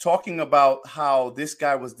know, talking about how this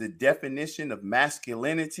guy was the definition of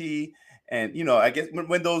masculinity. And, you know, I guess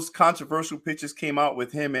when those controversial pictures came out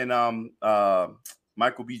with him and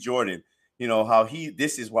Michael B. Jordan, you know, how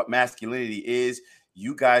this is what masculinity is.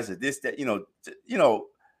 You guys are this, that, you know,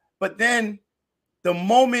 but then the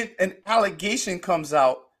moment an allegation comes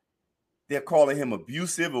out, they're calling him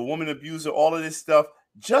abusive, a woman abuser, all of this stuff,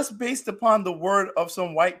 just based upon the word of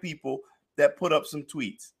some white people that put up some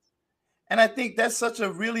tweets. And I think that's such a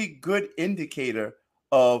really good indicator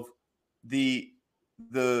of the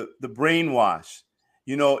brainwash.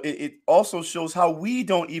 You know, it also shows how we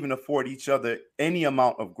don't even afford each other any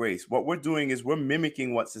amount of grace. What we're doing is we're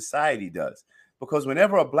mimicking what society does. Because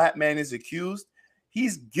whenever a Black man is accused,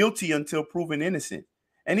 he's guilty until proven innocent.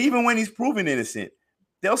 And even when he's proven innocent,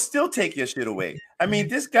 they'll still take your shit away. I mean,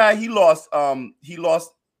 this guy, he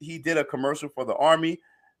did a commercial for the Army.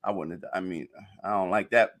 I don't like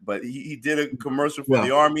that, but he did a commercial for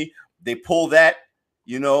the Army. They pull that,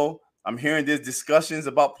 you know. I'm hearing there's discussions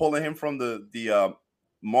about pulling him from the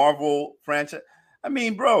Marvel franchise. I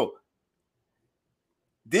mean, bro,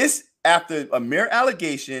 this after a mere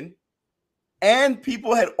allegation, and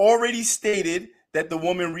people had already stated that the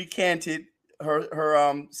woman recanted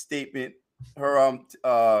her statement, her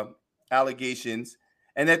allegations,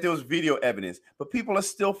 and that there was video evidence. But people are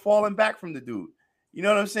still falling back from the dude. You know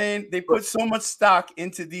what I'm saying? They put so much stock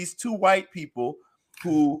into these two white people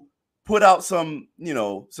who put out some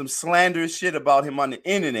slanderous shit about him on the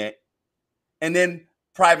internet and then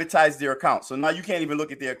privatize their accounts. So now you can't even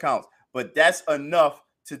look at their accounts. But that's enough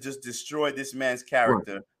to just destroy this man's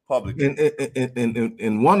character publicly.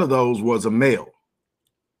 And one of those was a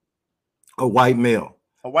white male.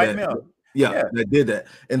 A white male. Yeah, that did that.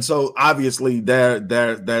 And so obviously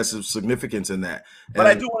there's some significance in that. But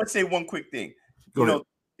I do want to say one quick thing. Go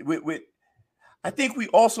ahead. I think we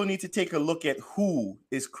also need to take a look at who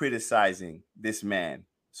is criticizing this man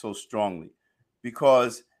so strongly,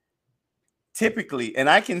 because typically, and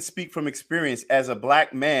I can speak from experience as a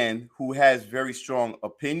black man who has very strong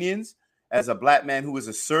opinions, as a black man who is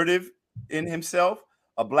assertive in himself,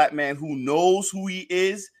 a black man who knows who he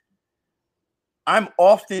is, I'm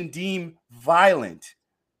often deemed violent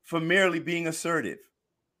for merely being assertive,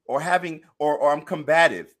 or having, or I'm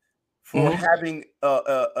combative for having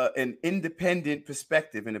an independent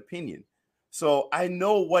perspective and opinion. So I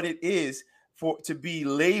know what it is for to be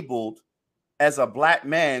labeled as a black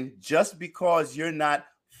man just because you're not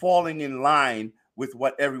falling in line with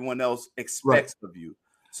what everyone else expects of you.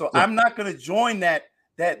 So I'm not going to join that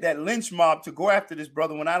lynch mob to go after this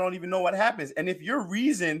brother when I don't even know what happens. And if your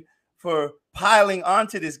reason for piling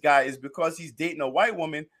onto this guy is because he's dating a white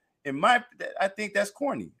woman, I think that's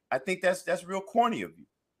corny. I think that's real corny of you.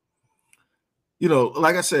 You know,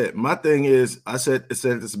 like I said, my thing is, I said at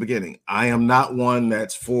the beginning, I am not one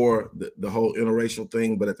that's for the whole interracial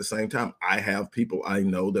thing, but at the same time, I have people I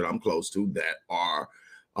know that I'm close to that are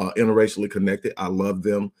interracially connected. I love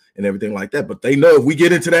them and everything like that, but they know if we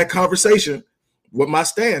get into that conversation, what my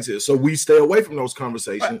stance is, so we stay away from those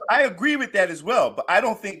conversations. I agree with that as well, but I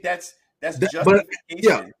don't think that's justification.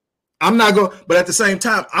 Yeah. I'm not going, but at the same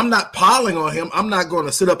time, I'm not piling on him. I'm not going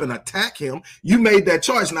to sit up and attack him. You made that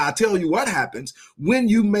choice. Now, I tell you what happens when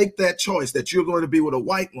you make that choice that you're going to be with a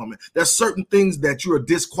white woman. There's certain things that you are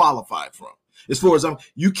disqualified from. As far as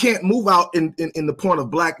you can't move out in the point of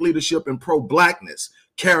black leadership and pro-blackness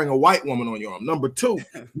carrying a white woman on your arm. Number two,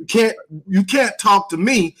 you can't talk to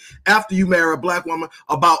me after you marry a black woman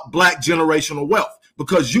about black generational wealth,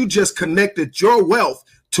 because you just connected your wealth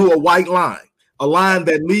to a white line. A line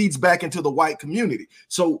that leads back into the white community.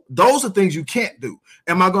 So those are things you can't do.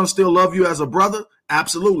 Am I going to still love you as a brother?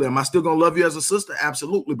 Absolutely. Am I still going to love you as a sister?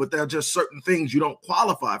 Absolutely. But there are just certain things you don't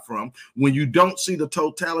qualify from when you don't see the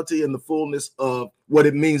totality and the fullness of what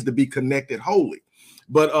it means to be connected wholly.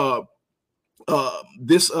 But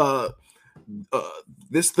this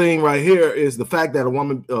thing right here is the fact that a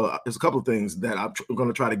woman, there's a couple of things that I'm going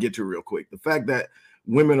to try to get to real quick. The fact that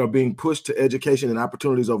women are being pushed to education and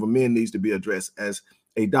opportunities over men needs to be addressed. As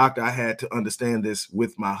a doctor, I had to understand this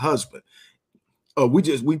with my husband. We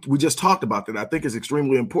just talked about that. I think it's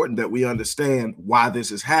extremely important that we understand why this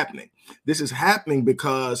is happening. This is happening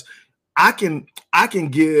because I can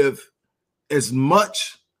give as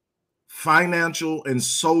much financial and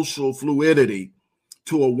social fluidity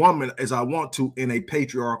to a woman as I want to in a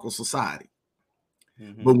patriarchal society.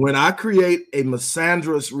 But when I create a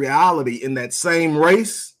misandrous reality in that same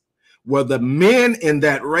race, where the men in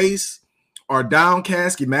that race are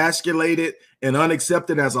downcast, emasculated, and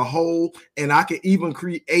unaccepted as a whole, and I can even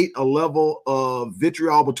create a level of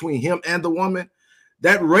vitriol between him and the woman,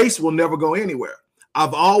 that race will never go anywhere.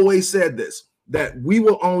 I've always said this, that we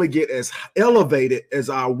will only get as elevated as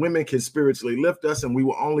our women can spiritually lift us, and we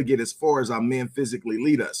will only get as far as our men physically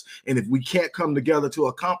lead us. And if we can't come together to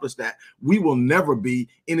accomplish that, we will never be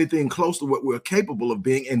anything close to what we're capable of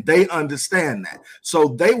being, and they understand that. So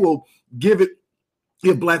they will give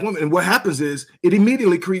black women, and what happens is it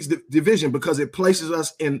immediately creates division, because it places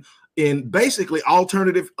us in basically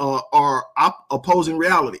alternative or opposing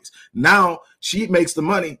realities. Now she makes the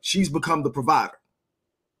money, she's become the provider.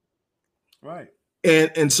 Right.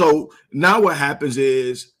 And so now what happens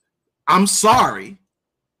is, I'm sorry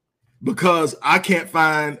because I can't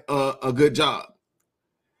find a good job.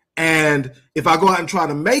 And if I go out and try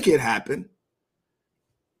to make it happen,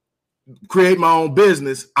 create my own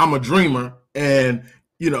business, I'm a dreamer. And,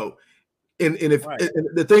 and if and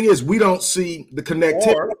the thing is, we don't see the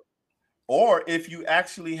connectivity. Or if you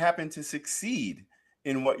actually happen to succeed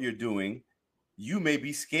in what you're doing, you may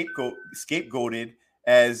be scapegoated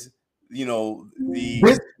as,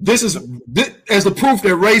 this is as the proof that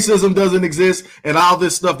racism doesn't exist and all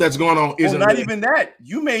this stuff that's going on isn't. Well, not even that.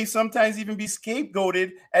 You may sometimes even be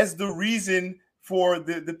scapegoated as the reason for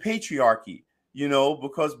the patriarchy,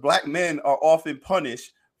 because black men are often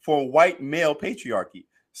punished for white male patriarchy.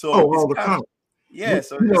 So all the time. Yeah,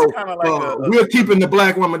 so it's kind of like we're keeping the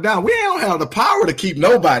black woman down. We don't have the power to keep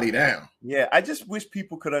nobody down. Yeah, I just wish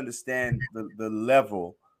people could understand the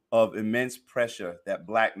level of immense pressure that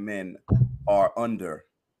black men are under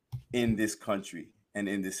in this country and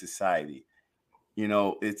in this society.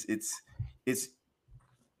 It's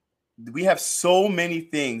we have so many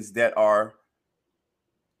things that are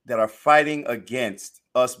fighting against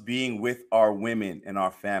us being with our women and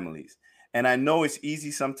our families. And I know it's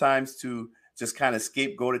easy sometimes to just kind of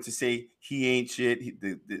scapegoat it, to say he ain't shit.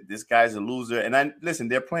 This guy's a loser. And listen,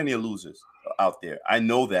 there are plenty of losers out there. I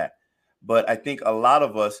know that. But I think a lot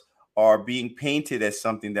of us are being painted as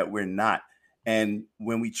something that we're not. And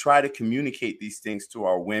when we try to communicate these things to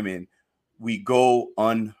our women, we go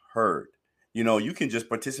unheard. You know, you can just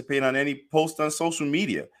participate on any post on social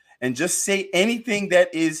media and just say anything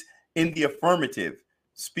that is in the affirmative,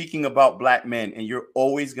 speaking about Black men, and you're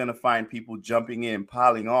always going to find people jumping in,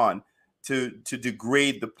 piling on to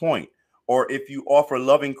degrade the point. Or if you offer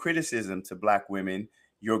loving criticism to Black women,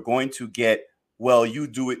 you're going to get, well, you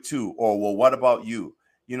do it too, or well, what about you?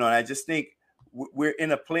 You know, and I just think we're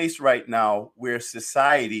in a place right now where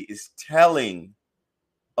society is telling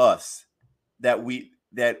us that we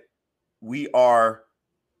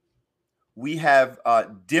have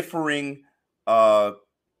differing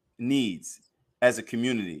needs as a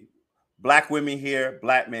community. Black women here,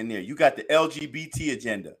 Black men there. You got the LGBT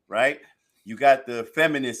agenda, right? You got the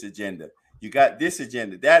feminist agenda. You got this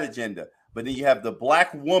agenda, that agenda. But then you have the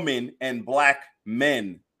Black woman and Black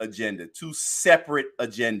men agenda, two separate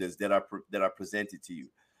agendas that are presented to you.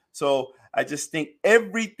 So I just think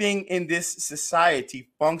everything in this society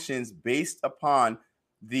functions based upon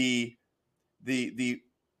the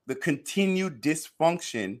continued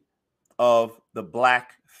dysfunction of the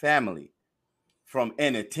Black family, from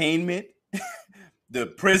entertainment, the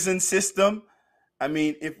prison system. I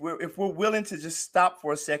mean, if we're willing to just stop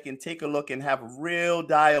for a second, take a look, and have real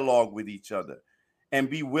dialogue with each other, and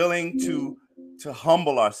be willing to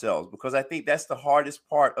humble ourselves, because I think that's the hardest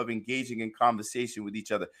part of engaging in conversation with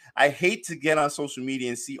each other. I hate to get on social media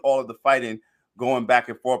and see all of the fighting going back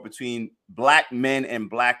and forth between Black men and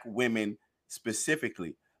Black women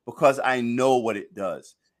specifically, because I know what it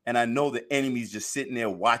does. And I know the enemy's just sitting there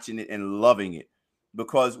watching it and loving it,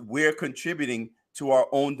 because we're contributing to our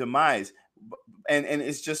own demise. And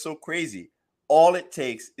it's just so crazy. All it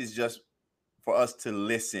takes is just for us to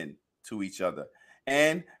listen to each other.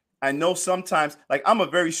 And I know sometimes, like, I'm a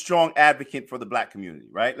very strong advocate for the Black community,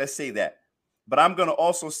 right? Let's say that. But I'm going to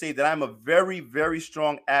also say that I'm a very, very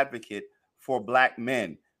strong advocate for Black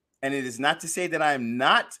men. And it is not to say that I am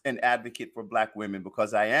not an advocate for Black women,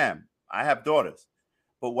 because I am. I have daughters.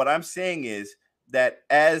 But what I'm saying is that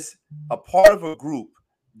as a part of a group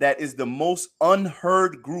that is the most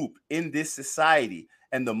unheard group in this society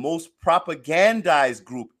and the most propagandized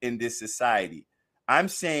group in this society, I'm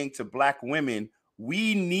saying to Black women,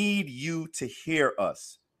 we need you to hear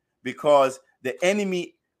us, because the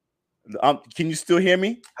enemy. Can you still hear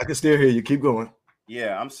me? I can still hear you. Keep going.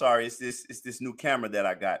 Yeah, I'm sorry. It's this new camera that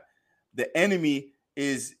I got. The enemy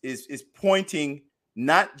is pointing. They're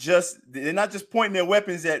not just pointing their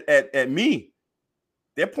weapons at me.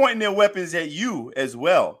 They're pointing their weapons at you as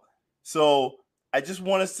well. So I just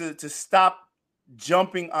want us to stop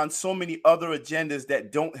jumping on so many other agendas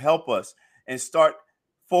that don't help us, and start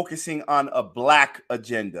focusing on a Black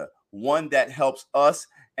agenda, one that helps us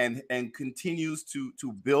and continues to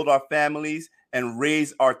build our families and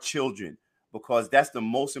raise our children, because that's the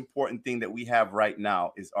most important thing that we have right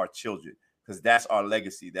now is our children, because that's our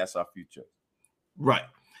legacy. That's our future. Right.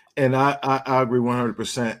 And I agree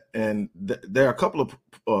 100%. And there are a couple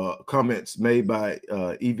of comments made by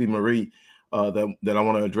Evie Marie that I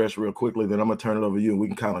want to address real quickly. Then I'm going to turn it over to you, and we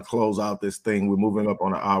can kind of close out this thing. We're moving up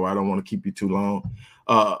on an hour. I don't want to keep you too long.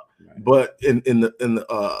 But in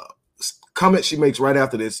the comment she makes right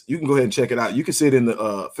after this, you can go ahead and check it out. You can see it in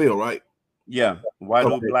the field, right? Yeah. Why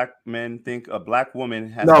do Black men think a Black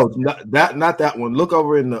woman has? No, not that one. Look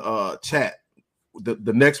over in the chat.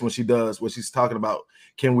 The next one she does, where she's talking about,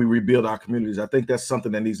 can we rebuild our communities? I think that's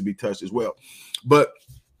something that needs to be touched as well. But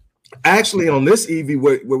actually, on this Evie,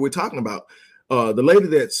 where we're talking about, the lady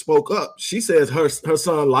that spoke up, she says her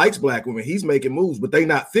son likes Black women. He's making moves, but they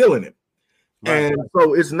not feeling him. Right. And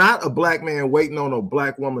so it's not a Black man waiting on a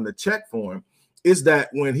Black woman to check for him. It's that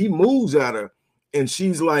when he moves at her and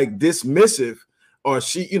she's like dismissive, or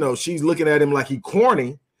she's looking at him like he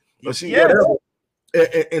corny, or whatever.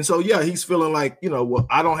 And so, yeah, he's feeling like, well,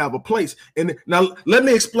 I don't have a place. And now let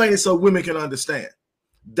me explain it so women can understand.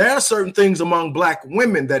 There are certain things among Black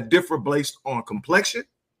women that differ based on complexion,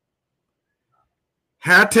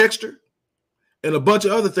 hair texture, and a bunch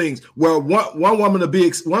of other things, where one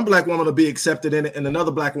Black woman will be accepted in it and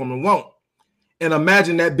another Black woman won't. And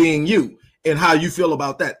imagine that being you and how you feel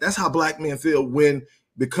about that. That's how Black men feel when,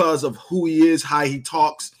 because of who he is, how he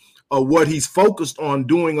talks, or what he's focused on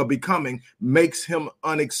doing or becoming, makes him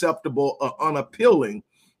unacceptable or unappealing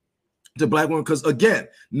to Black women. Because again,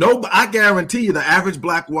 I guarantee you the average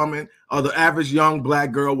Black woman or the average young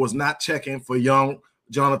Black girl was not checking for young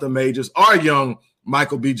Jonathan Majors or young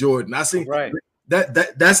Michael B. Jordan. I see right.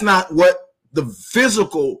 That's not what the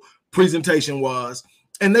physical presentation was.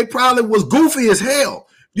 And they probably was goofy as hell.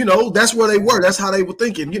 That's where they were. That's how they were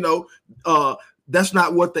thinking, that's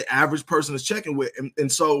not what the average person is checking with.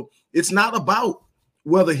 And so it's not about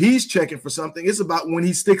whether he's checking for something. It's about when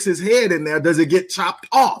he sticks his head in there, does it get chopped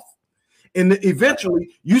off? And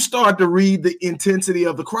eventually you start to read the intensity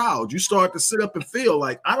of the crowd. You start to sit up and feel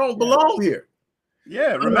like, I don't belong here.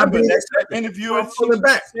 Yeah, remember that interviewer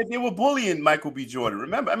said they were bullying Michael B. Jordan.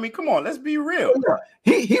 Remember, I mean, come on, let's be real.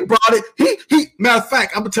 He brought it. He matter of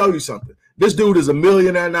fact, I'm gonna tell you something. This dude is a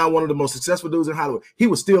millionaire now, one of the most successful dudes in Hollywood. He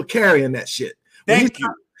was still carrying that shit.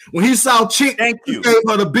 When he saw Chick, he gave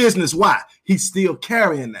her the business. Why? He's still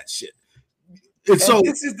carrying that shit. And so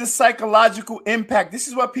this is the psychological impact. This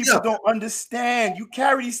is what people don't understand. You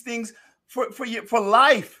carry these things for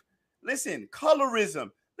life. Listen,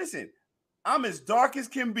 colorism. Listen, I'm as dark as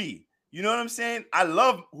can be. You know what I'm saying? I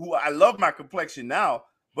love my complexion now,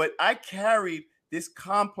 but I carried this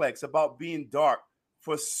complex about being dark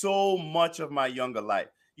for so much of my younger life.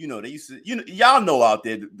 You know, they used to, y'all know out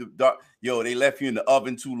there, the dark, they left you in the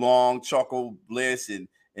oven too long, choco bliss and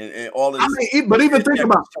all of this. I mean, but even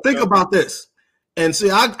think about this. And see,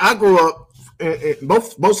 I grew up in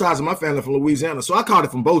both sides of my family from Louisiana, so I caught it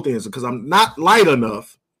from both ends because I'm not light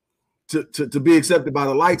enough to be accepted by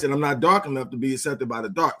the lights, and I'm not dark enough to be accepted by the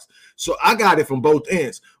darks. So I got it from both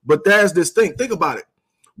ends. But there's this thing. Think about it.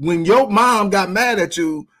 When your mom got mad at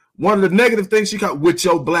you, one of the negative things she caught with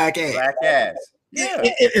your black ass. Black ass. Yeah.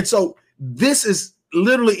 And so this is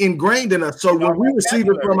literally ingrained in us. So when we receive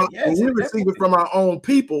it from our own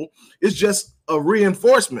people, it's just a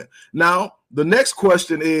reinforcement. Now, the next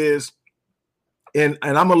question is, and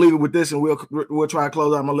I'm gonna leave it with this, and we'll try to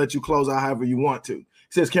close out. I'm gonna let you close out however you want to. It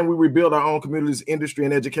says, can we rebuild our own communities, industry,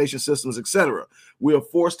 and education systems, etc.? We are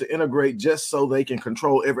forced to integrate just so they can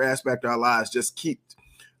control every aspect of our lives, just to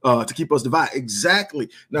keep us divided. Exactly.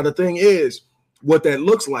 Now, the thing is, what that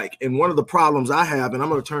looks like, and one of the problems I have, and I'm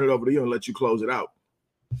going to turn it over to you and let you close it out.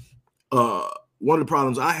 One of the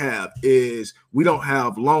problems I have is we don't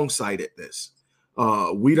have long-sightedness.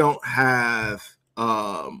 We don't have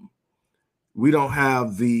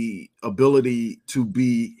the ability to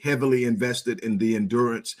be heavily invested in the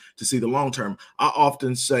endurance to see the long term. I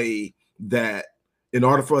often say that in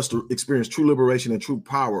order for us to experience true liberation and true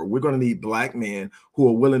power, we're going to need black men who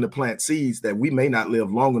are willing to plant seeds that we may not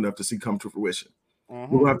live long enough to see come to fruition. We're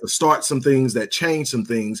going to have to start some things that change some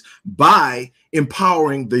things by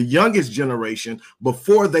empowering the youngest generation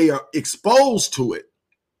before they are exposed to it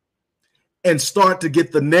and start to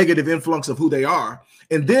get the negative influx of who they are.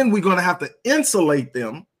 And then we're going to have to insulate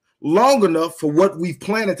them long enough for what we've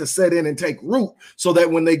planted to set in and take root so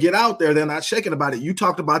that when they get out there, they're not shaking about it. You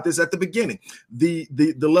talked about this at the beginning. The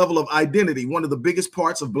level of identity. One of the biggest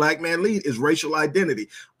parts of Black Man Lead is racial identity.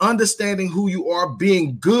 Understanding who you are,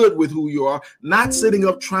 being good with who you are, not sitting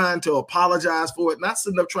up trying to apologize for it, not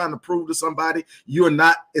sitting up trying to prove to somebody you're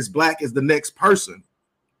not as black as the next person,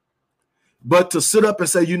 but to sit up and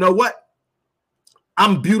say, you know what?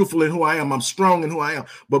 I'm beautiful in who I am. I'm strong in who I am.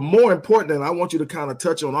 But more important, and I want you to kind of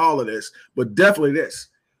touch on all of this, but definitely this,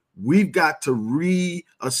 we've got to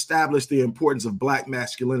reestablish the importance of Black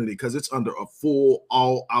masculinity because it's under a full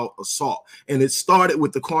all-out assault. And it started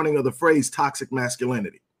with the coining of the phrase toxic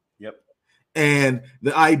masculinity. Yep. And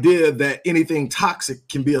the idea that anything toxic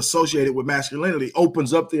can be associated with masculinity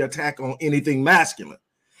opens up the attack on anything masculine.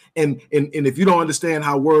 And if you don't understand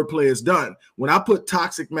how wordplay is done, when I put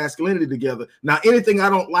toxic masculinity together, now anything I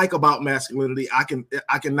don't like about masculinity, I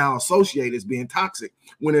can now associate as being toxic.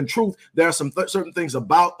 When in truth, there are some certain things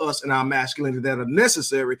about us and our masculinity that are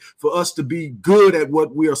necessary for us to be good at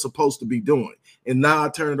what we are supposed to be doing. And now I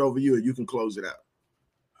turn it over to you, and you can close it out.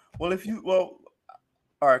 Well,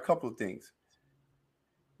 all right, a couple of things.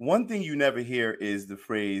 One thing you never hear is the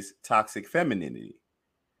phrase toxic femininity,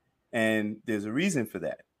 and there's a reason for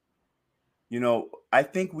that. You know, I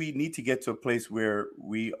think we need to get to a place where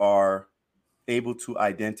we are able to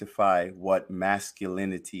identify what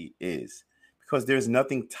masculinity is, because there's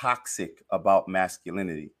nothing toxic about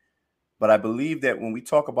masculinity. But I believe that when we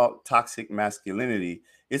talk about toxic masculinity,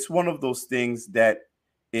 it's one of those things that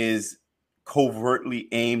is covertly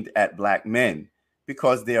aimed at Black men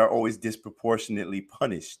because they are always disproportionately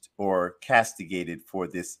punished or castigated for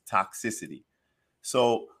this toxicity.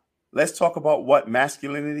 So let's talk about what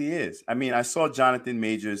masculinity is. I mean, I saw Jonathan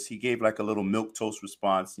Majors. He gave like a little milquetoast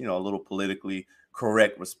response, a little politically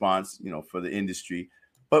correct response, for the industry.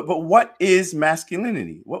 But what is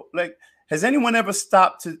masculinity? Has anyone ever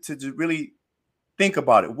stopped to really think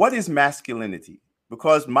about it? What is masculinity?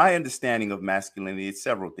 Because my understanding of masculinity is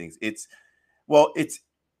several things. It's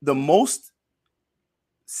the most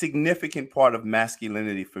significant part of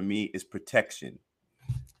masculinity for me is protection.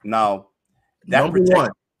 Now, that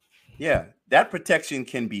protection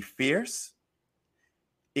can be fierce,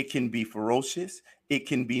 it can be ferocious, it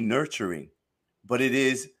can be nurturing, but it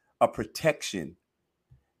is a protection.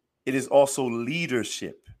 It is also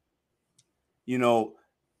leadership. You know,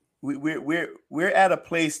 we're at a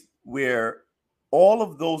place where all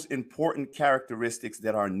of those important characteristics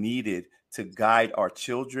that are needed to guide our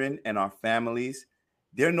children and our families,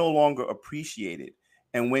 they're no longer appreciated.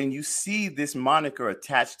 And when you see this moniker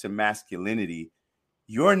attached to masculinity,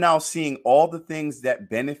 you're now seeing all the things that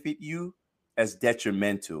benefit you as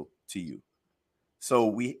detrimental to you. So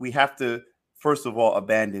we have to, first of all,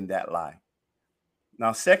 abandon that lie.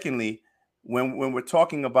 Now, secondly, when we're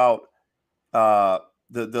talking about uh,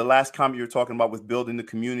 the last comment you were talking about with building the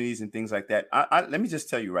communities and things like that, let me just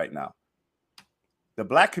tell you right now, the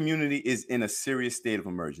Black community is in a serious state of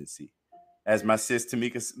emergency. As my sis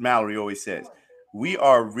Tamika Mallory always says, we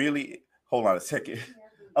are really, hold on a second.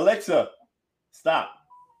 Alexa, stop.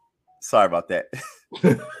 Sorry about that.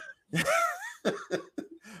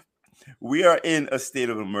 We are in a state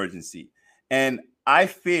of emergency. And I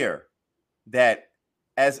fear that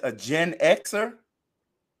as a Gen Xer,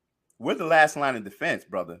 we're the last line of defense,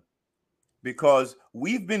 brother, because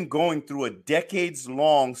we've been going through a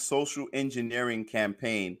decades-long social engineering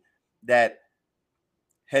campaign that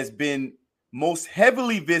has been most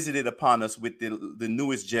heavily visited upon us with the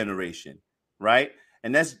newest generation, right?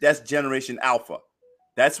 And that's Generation Alpha.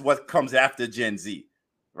 That's what comes after Gen Z,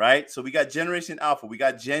 right? So we got Generation Alpha, we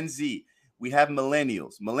got Gen Z, we have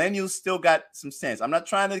millennials. Millennials still got some sense. I'm not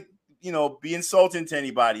trying to, be insulting to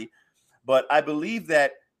anybody, but I believe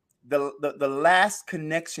that the last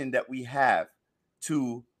connection that we have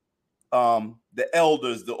to the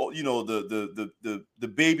elders, the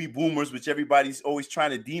baby boomers, which everybody's always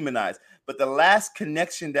trying to demonize, but the last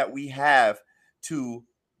connection that we have to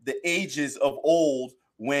the ages of old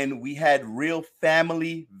when we had real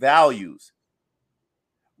family values,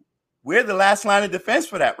 we're the last line of defense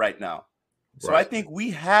for that right now. So I think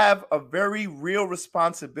we have a very real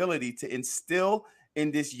responsibility to instill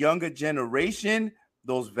in this younger generation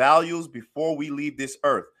those values before we leave this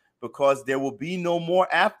earth, because there will be no more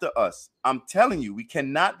after us. I'm telling you, we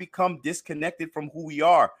cannot become disconnected from who we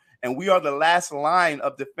are. And we are the last line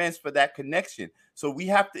of defense for that connection. So we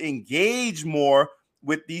have to engage more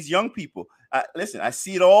with these young people. Listen, I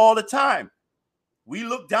see it all the time. We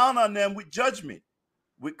look down on them with judgment,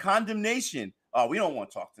 with condemnation. Oh, we don't want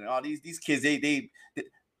to talk to them. Oh, these kids, they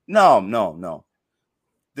no.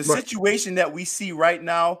 The situation that we see right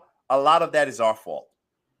now, a lot of that is our fault.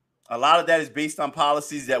 A lot of that is based on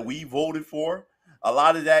policies that we voted for. A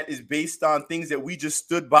lot of that is based on things that we just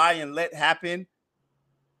stood by and let happen.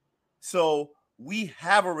 So we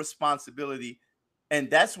have a responsibility. And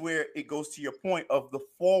that's where it goes to your point of the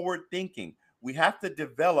forward thinking. We have to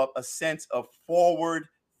develop a sense of forward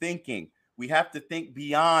thinking. We have to think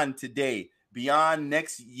beyond today, beyond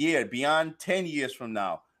next year, beyond 10 years from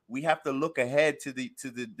now. We have to look ahead to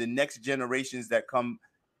the next generations that come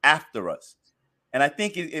after us. And I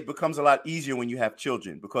think it becomes a lot easier when you have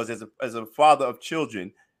children, because as a father of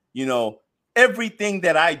children, everything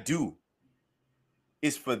that I do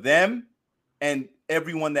is for them and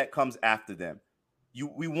everyone that comes after them.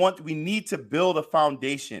 We need to build a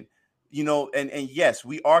foundation, and yes,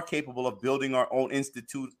 we are capable of building our own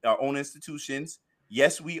institutions.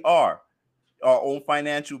 Yes, we are. Our own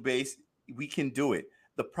financial base, we can do it.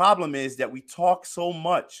 The problem is that we talk so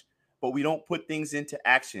much, but we don't put things into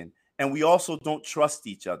action. And we also don't trust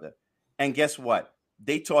each other. And guess what?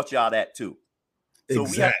 They taught y'all that too. So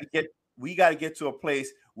exactly. we got to get to a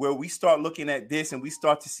place where we start looking at this and we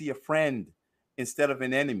start to see a friend instead of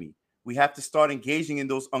an enemy. We have to start engaging in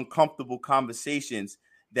those uncomfortable conversations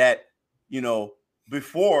that,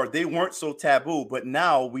 before they weren't so taboo, but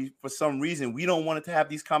now for some reason, we don't want to have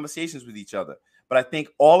these conversations with each other. But I think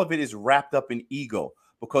all of it is wrapped up in ego,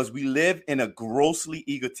 because we live in a grossly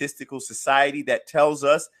egotistical society that tells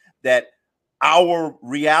us that our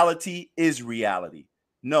reality is reality.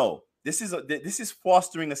 No, this is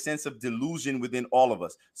fostering a sense of delusion within all of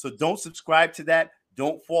us. So don't subscribe to that.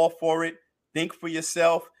 Don't fall for it. Think for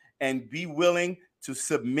yourself and be willing to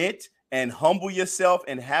submit and humble yourself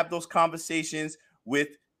and have those conversations with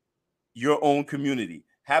your own community.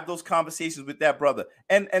 Have those conversations with that brother.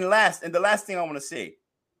 And the last thing I want to say,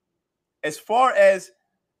 as far as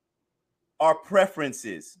our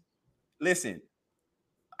preferences, listen,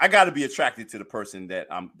 I got to be attracted to the person that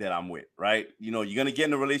I'm with, right? You're going to get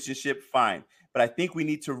in a relationship, fine. But I think we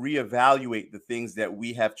need to reevaluate the things that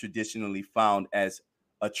we have traditionally found as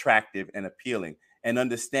attractive and appealing, and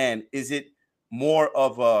understand, is it more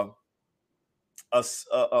of a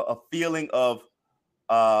feeling of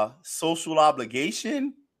social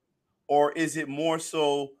obligation, or is it more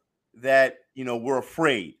so that, we're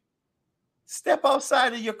afraid? Step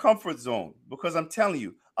outside of your comfort zone, because I'm telling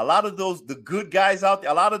you, a lot of the good guys out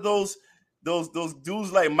there, a lot of those those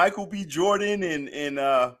dudes like Michael B. Jordan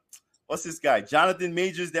and what's this guy, Jonathan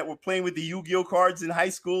Majors, that were playing with the Yu-Gi-Oh cards in high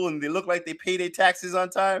school and they look like they pay their taxes on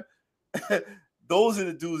time. Those are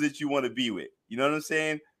the dudes that you want to be with. You know what I'm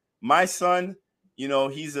saying? My son, you know,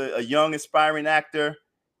 he's a young aspiring actor,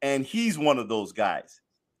 and he's one of those guys.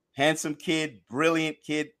 Handsome kid, brilliant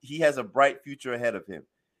kid. He has a bright future ahead of him.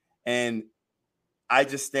 And I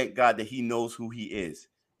just thank God that he knows who he is.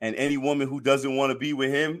 And any woman who doesn't want to be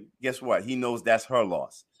with him, guess what? He knows that's her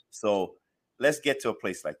loss. So let's get to a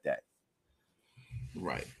place like that.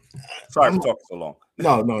 Right. Sorry for talking so long.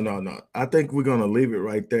 No. I think we're going to leave it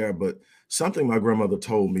right there. But something my grandmother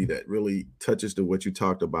told me that really touches to what you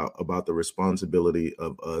talked about the responsibility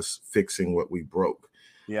of us fixing what we broke.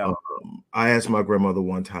 Yeah. I asked my grandmother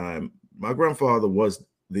one time, my grandfather was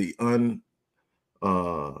the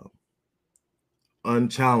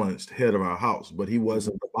unchallenged head of our house, but he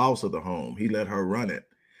wasn't the boss of the home. He let her run it.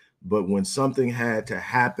 But when something had to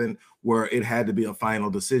happen where it had to be a final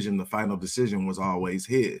decision, the final decision was always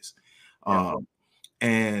his. Yeah.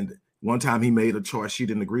 And one time he made a choice she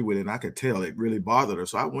didn't agree with it, and I could tell it really bothered her.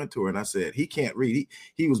 So I went to her and I said, he can't read.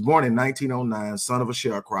 He was born in 1909, son of a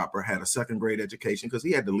sharecropper, had a second grade education because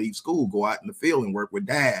he had to leave school, go out in the field and work with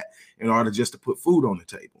dad in order just to put food on the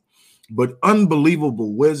table. But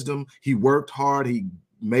unbelievable wisdom. He worked hard. He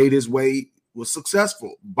made his way, was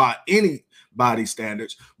successful by anybody's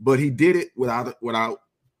standards, but he did it without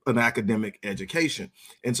an academic education.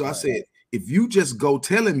 And so I said, if you just go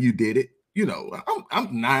tell him you did it, you know,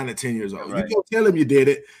 I'm 9 or 10 years old. Right. You go tell him you did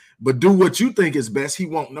it, but do what you think is best. He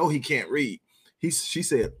won't know. He can't read. She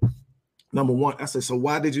said, number one, I said, so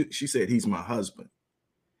why did you? She said, he's my husband.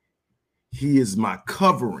 He is my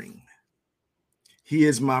covering. He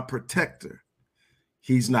is my protector.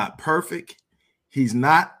 He's not perfect. He's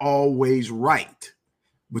not always right.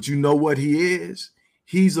 But you know what he is?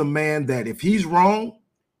 He's a man that if he's wrong,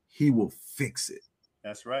 he will fix it.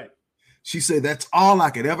 That's right. She said, that's all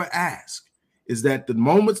I could ever ask, is that the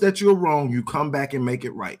moments that you're wrong, you come back and make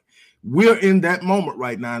it right. We're in that moment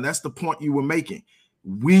right now, and that's the point you were making.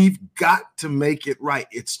 We've got to make it right.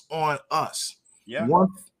 It's on us. Yeah.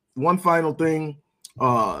 One final thing.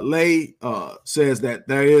 Lay says that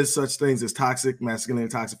there is such things as toxic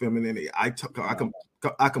masculinity, toxic femininity. I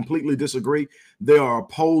completely disagree. There are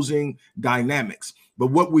opposing dynamics.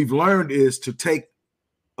 But what we've learned is to take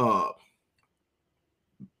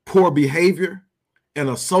poor behavior and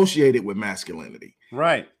associate it with masculinity.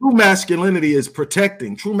 Right. True masculinity is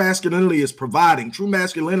protecting. True masculinity is providing. True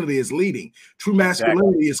masculinity is leading. True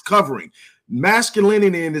masculinity is covering.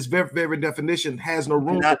 Masculinity in its very, very definition has no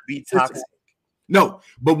room not be toxic. No,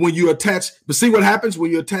 but when you attach, but see what happens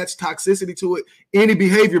when you attach toxicity to it? Any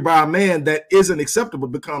behavior by a man that isn't acceptable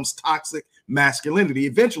becomes toxic masculinity.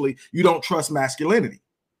 Eventually, you don't trust masculinity.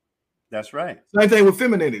 That's right. Same thing with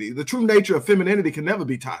femininity. The true nature of femininity can never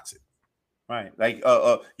be toxic. Right. Like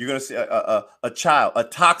you're going to say a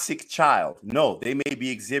toxic child. No, they may be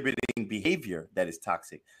exhibiting behavior that is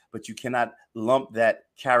toxic, but you cannot lump that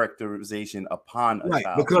characterization upon a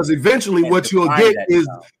child. Because eventually what you'll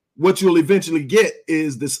eventually get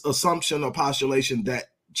is this assumption or postulation that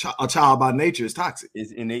a child by nature is toxic.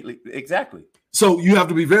 Is innately, exactly. So you have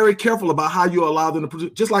to be very careful about how you allow them to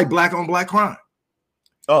produce, just like black on black crime.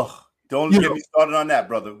 Oh, don't get me started on that,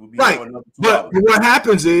 brother. We'll be right. But what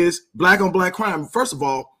happens is black on black crime, first of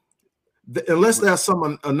all, unless there's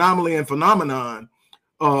some anomaly and phenomenon,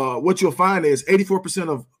 what you'll find is 84%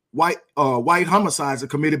 of white homicides are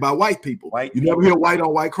committed by white people. You never hear white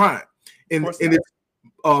on white crime. And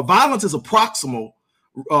violence is a proximal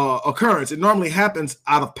occurrence. It normally happens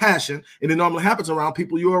out of passion, and it normally happens around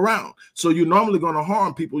people you're around. So you're normally going to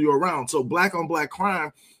harm people you're around. So black on black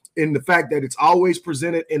crime, in the fact that it's always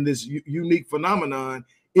presented in this unique phenomenon,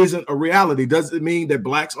 isn't a reality. Does it mean that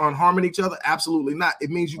blacks aren't harming each other? Absolutely not. It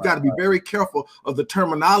means you got to be very careful of the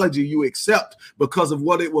terminology you accept because of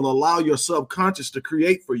what it will allow your subconscious to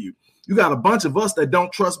create for you. You got a bunch of us that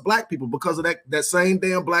don't trust black people because of that same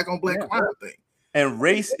damn black on black crime thing. And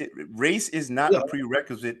race is not a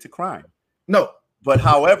prerequisite to crime. No. But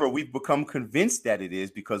however, we've become convinced that it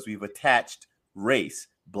is because we've attached race,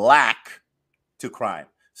 black, to crime.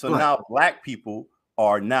 So now black people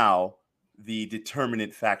are now the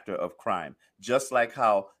determinant factor of crime, just like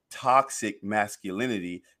how toxic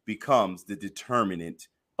masculinity becomes the determinant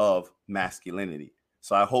of masculinity.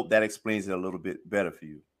 So I hope that explains it a little bit better for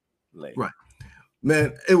you, Lay. Right.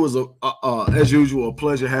 Man, it was as usual, a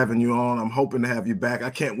pleasure having you on. I'm hoping to have you back. I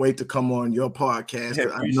can't wait to come on your podcast.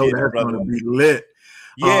 I know that's going to be lit.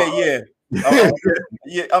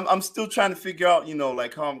 I'm still trying to figure out,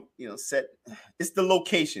 like how I'm, set. It's the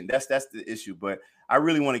location. That's the issue. But I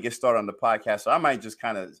really want to get started on the podcast. So I might just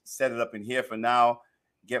kind of set it up in here for now,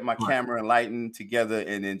 get my camera and lighting together,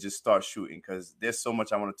 and then just start shooting, because there's so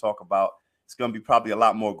much I want to talk about. It's going to be probably a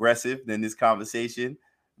lot more aggressive than this conversation.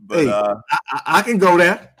 But hey, I can go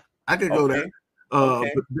there. I can go there.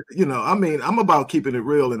 Okay. But, you know, I mean, I'm about keeping it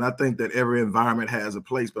real, and I think that every environment has a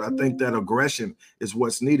place, but I think that aggression is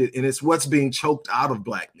what's needed, and it's what's being choked out of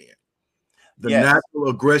Black men. The natural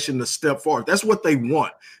aggression to step forward. That's what they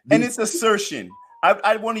want. And it's assertion.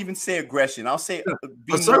 I won't even say aggression. I'll say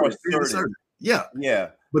be more assertive. Yeah.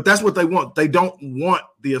 But that's what they want. They don't want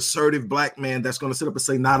the assertive Black man that's going to sit up and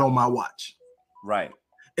say, "Not on my watch." Right.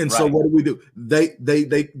 And so what do?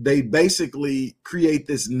 They basically create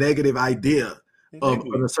this negative idea of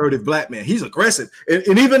an assertive Black man. He's aggressive.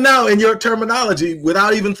 And even now in your terminology,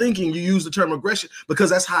 without even thinking, you use the term aggression because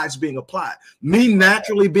that's how it's being applied. Me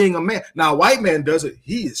naturally being a man. Now, a white man does it.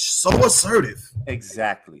 He is so assertive.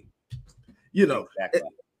 Exactly. You know,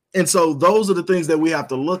 and so those are the things that we have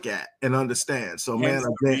to look at and understand. So, man,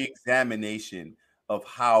 re-examination of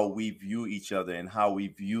how we view each other and how we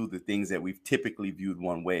view the things that we've typically viewed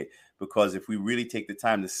one way. Because if we really take the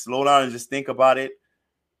time to slow down and just think about it,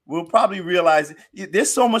 we'll probably realize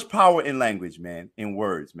there's so much power in language, man, in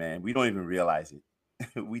words, man. We don't even realize it.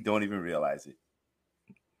 We don't even realize it.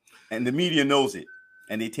 And the media knows it,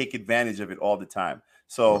 and they take advantage of it all the time.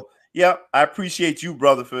 So, yeah, I appreciate you,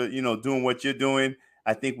 brother, for, doing what you're doing.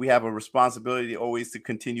 I think we have a responsibility always to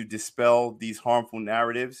continue to dispel these harmful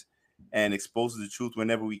narratives and expose the truth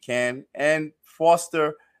whenever we can and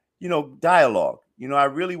foster, dialogue. I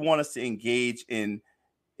really want us to engage in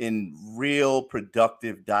real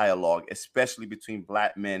productive dialogue, especially between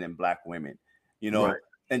Black men and Black women,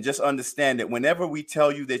 and just understand that whenever we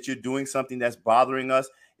tell you that you're doing something that's bothering us,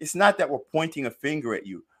 it's not that we're pointing a finger at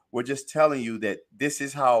you. We're just telling you that this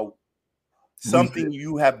is how something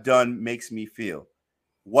you have done makes me feel.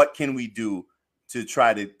 What can we do to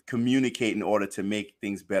try to communicate in order to make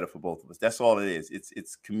things better for both of us? That's all it is.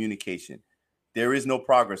 It's communication. There is no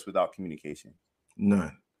progress without communication.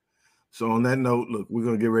 None. So on that note, look, we're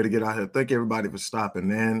going to get ready to get out here. Thank everybody for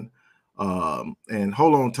stopping in. And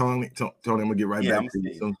hold on, Tony. Tony, I'm going to get right back to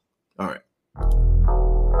you soon. All right.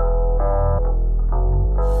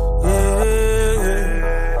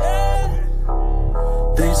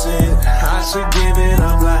 They said I should give it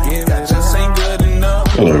up, like that just ain't good enough.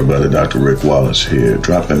 Hello, everybody. Dr. Rick Wallace here,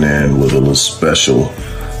 dropping in with a little special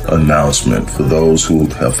announcement for those who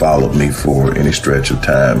have followed me for any stretch of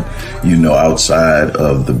time. Outside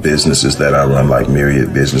of the businesses that I run, like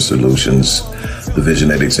Myriad Business Solutions, the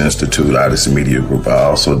Visionetics Institute, Odyssey Media Group, I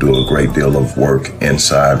also do a great deal of work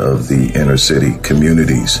inside of the inner city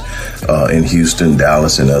communities in Houston,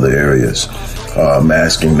 Dallas, and other areas. I'm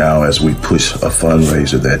asking now, as we push a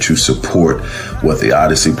fundraiser, that you support what the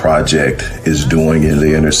Odyssey Project is doing in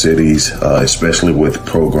the inner cities, especially with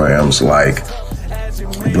programs like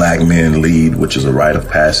Black Men Lead, which is a rite of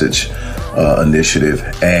passage initiative,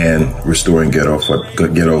 and Restoring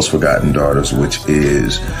Ghetto's Forgotten Daughters, which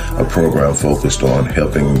is a program focused on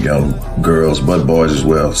helping young girls, but boys as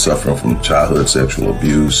well, suffering from childhood sexual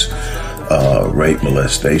abuse, rape,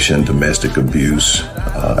 molestation, domestic abuse,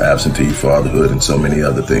 absentee fatherhood, and so many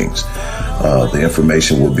other things. The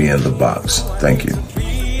information will be in the box. Thank you.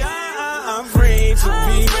 I'm free to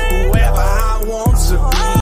be whoever I want to be.